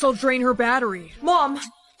 Guess I'll drain her battery. Mom!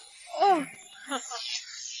 Oh.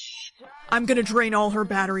 I'm gonna drain all her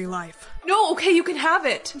battery life. No, okay, you can have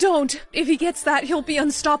it. Don't. If he gets that, he'll be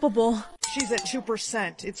unstoppable. She's at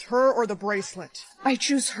 2%. It's her or the bracelet. I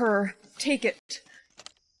choose her. Take it.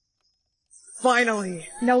 Finally.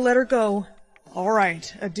 Now let her go. All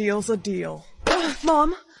right, a deal's a deal.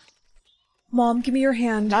 Mom? Mom, give me your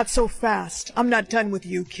hand. Not so fast. I'm not done with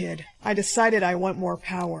you, kid. I decided I want more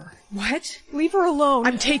power. What? Leave her alone.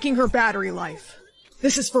 I'm taking her battery life.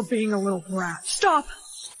 This is for being a little brat. Stop!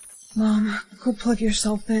 Mom, go plug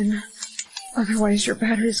yourself in. Otherwise your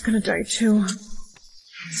battery's gonna die too.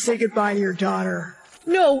 Say goodbye to your daughter.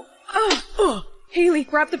 No! Haley,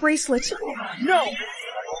 grab the bracelet. No!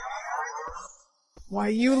 Why,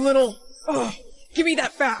 you little... give me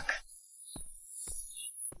that back!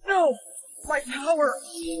 No! My power!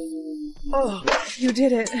 You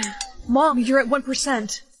did it. Mom, you're at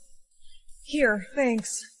 1%. Here,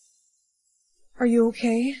 thanks. Are you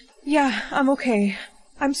okay? Yeah, I'm okay.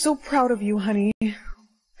 I'm so proud of you, honey.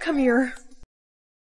 Come here.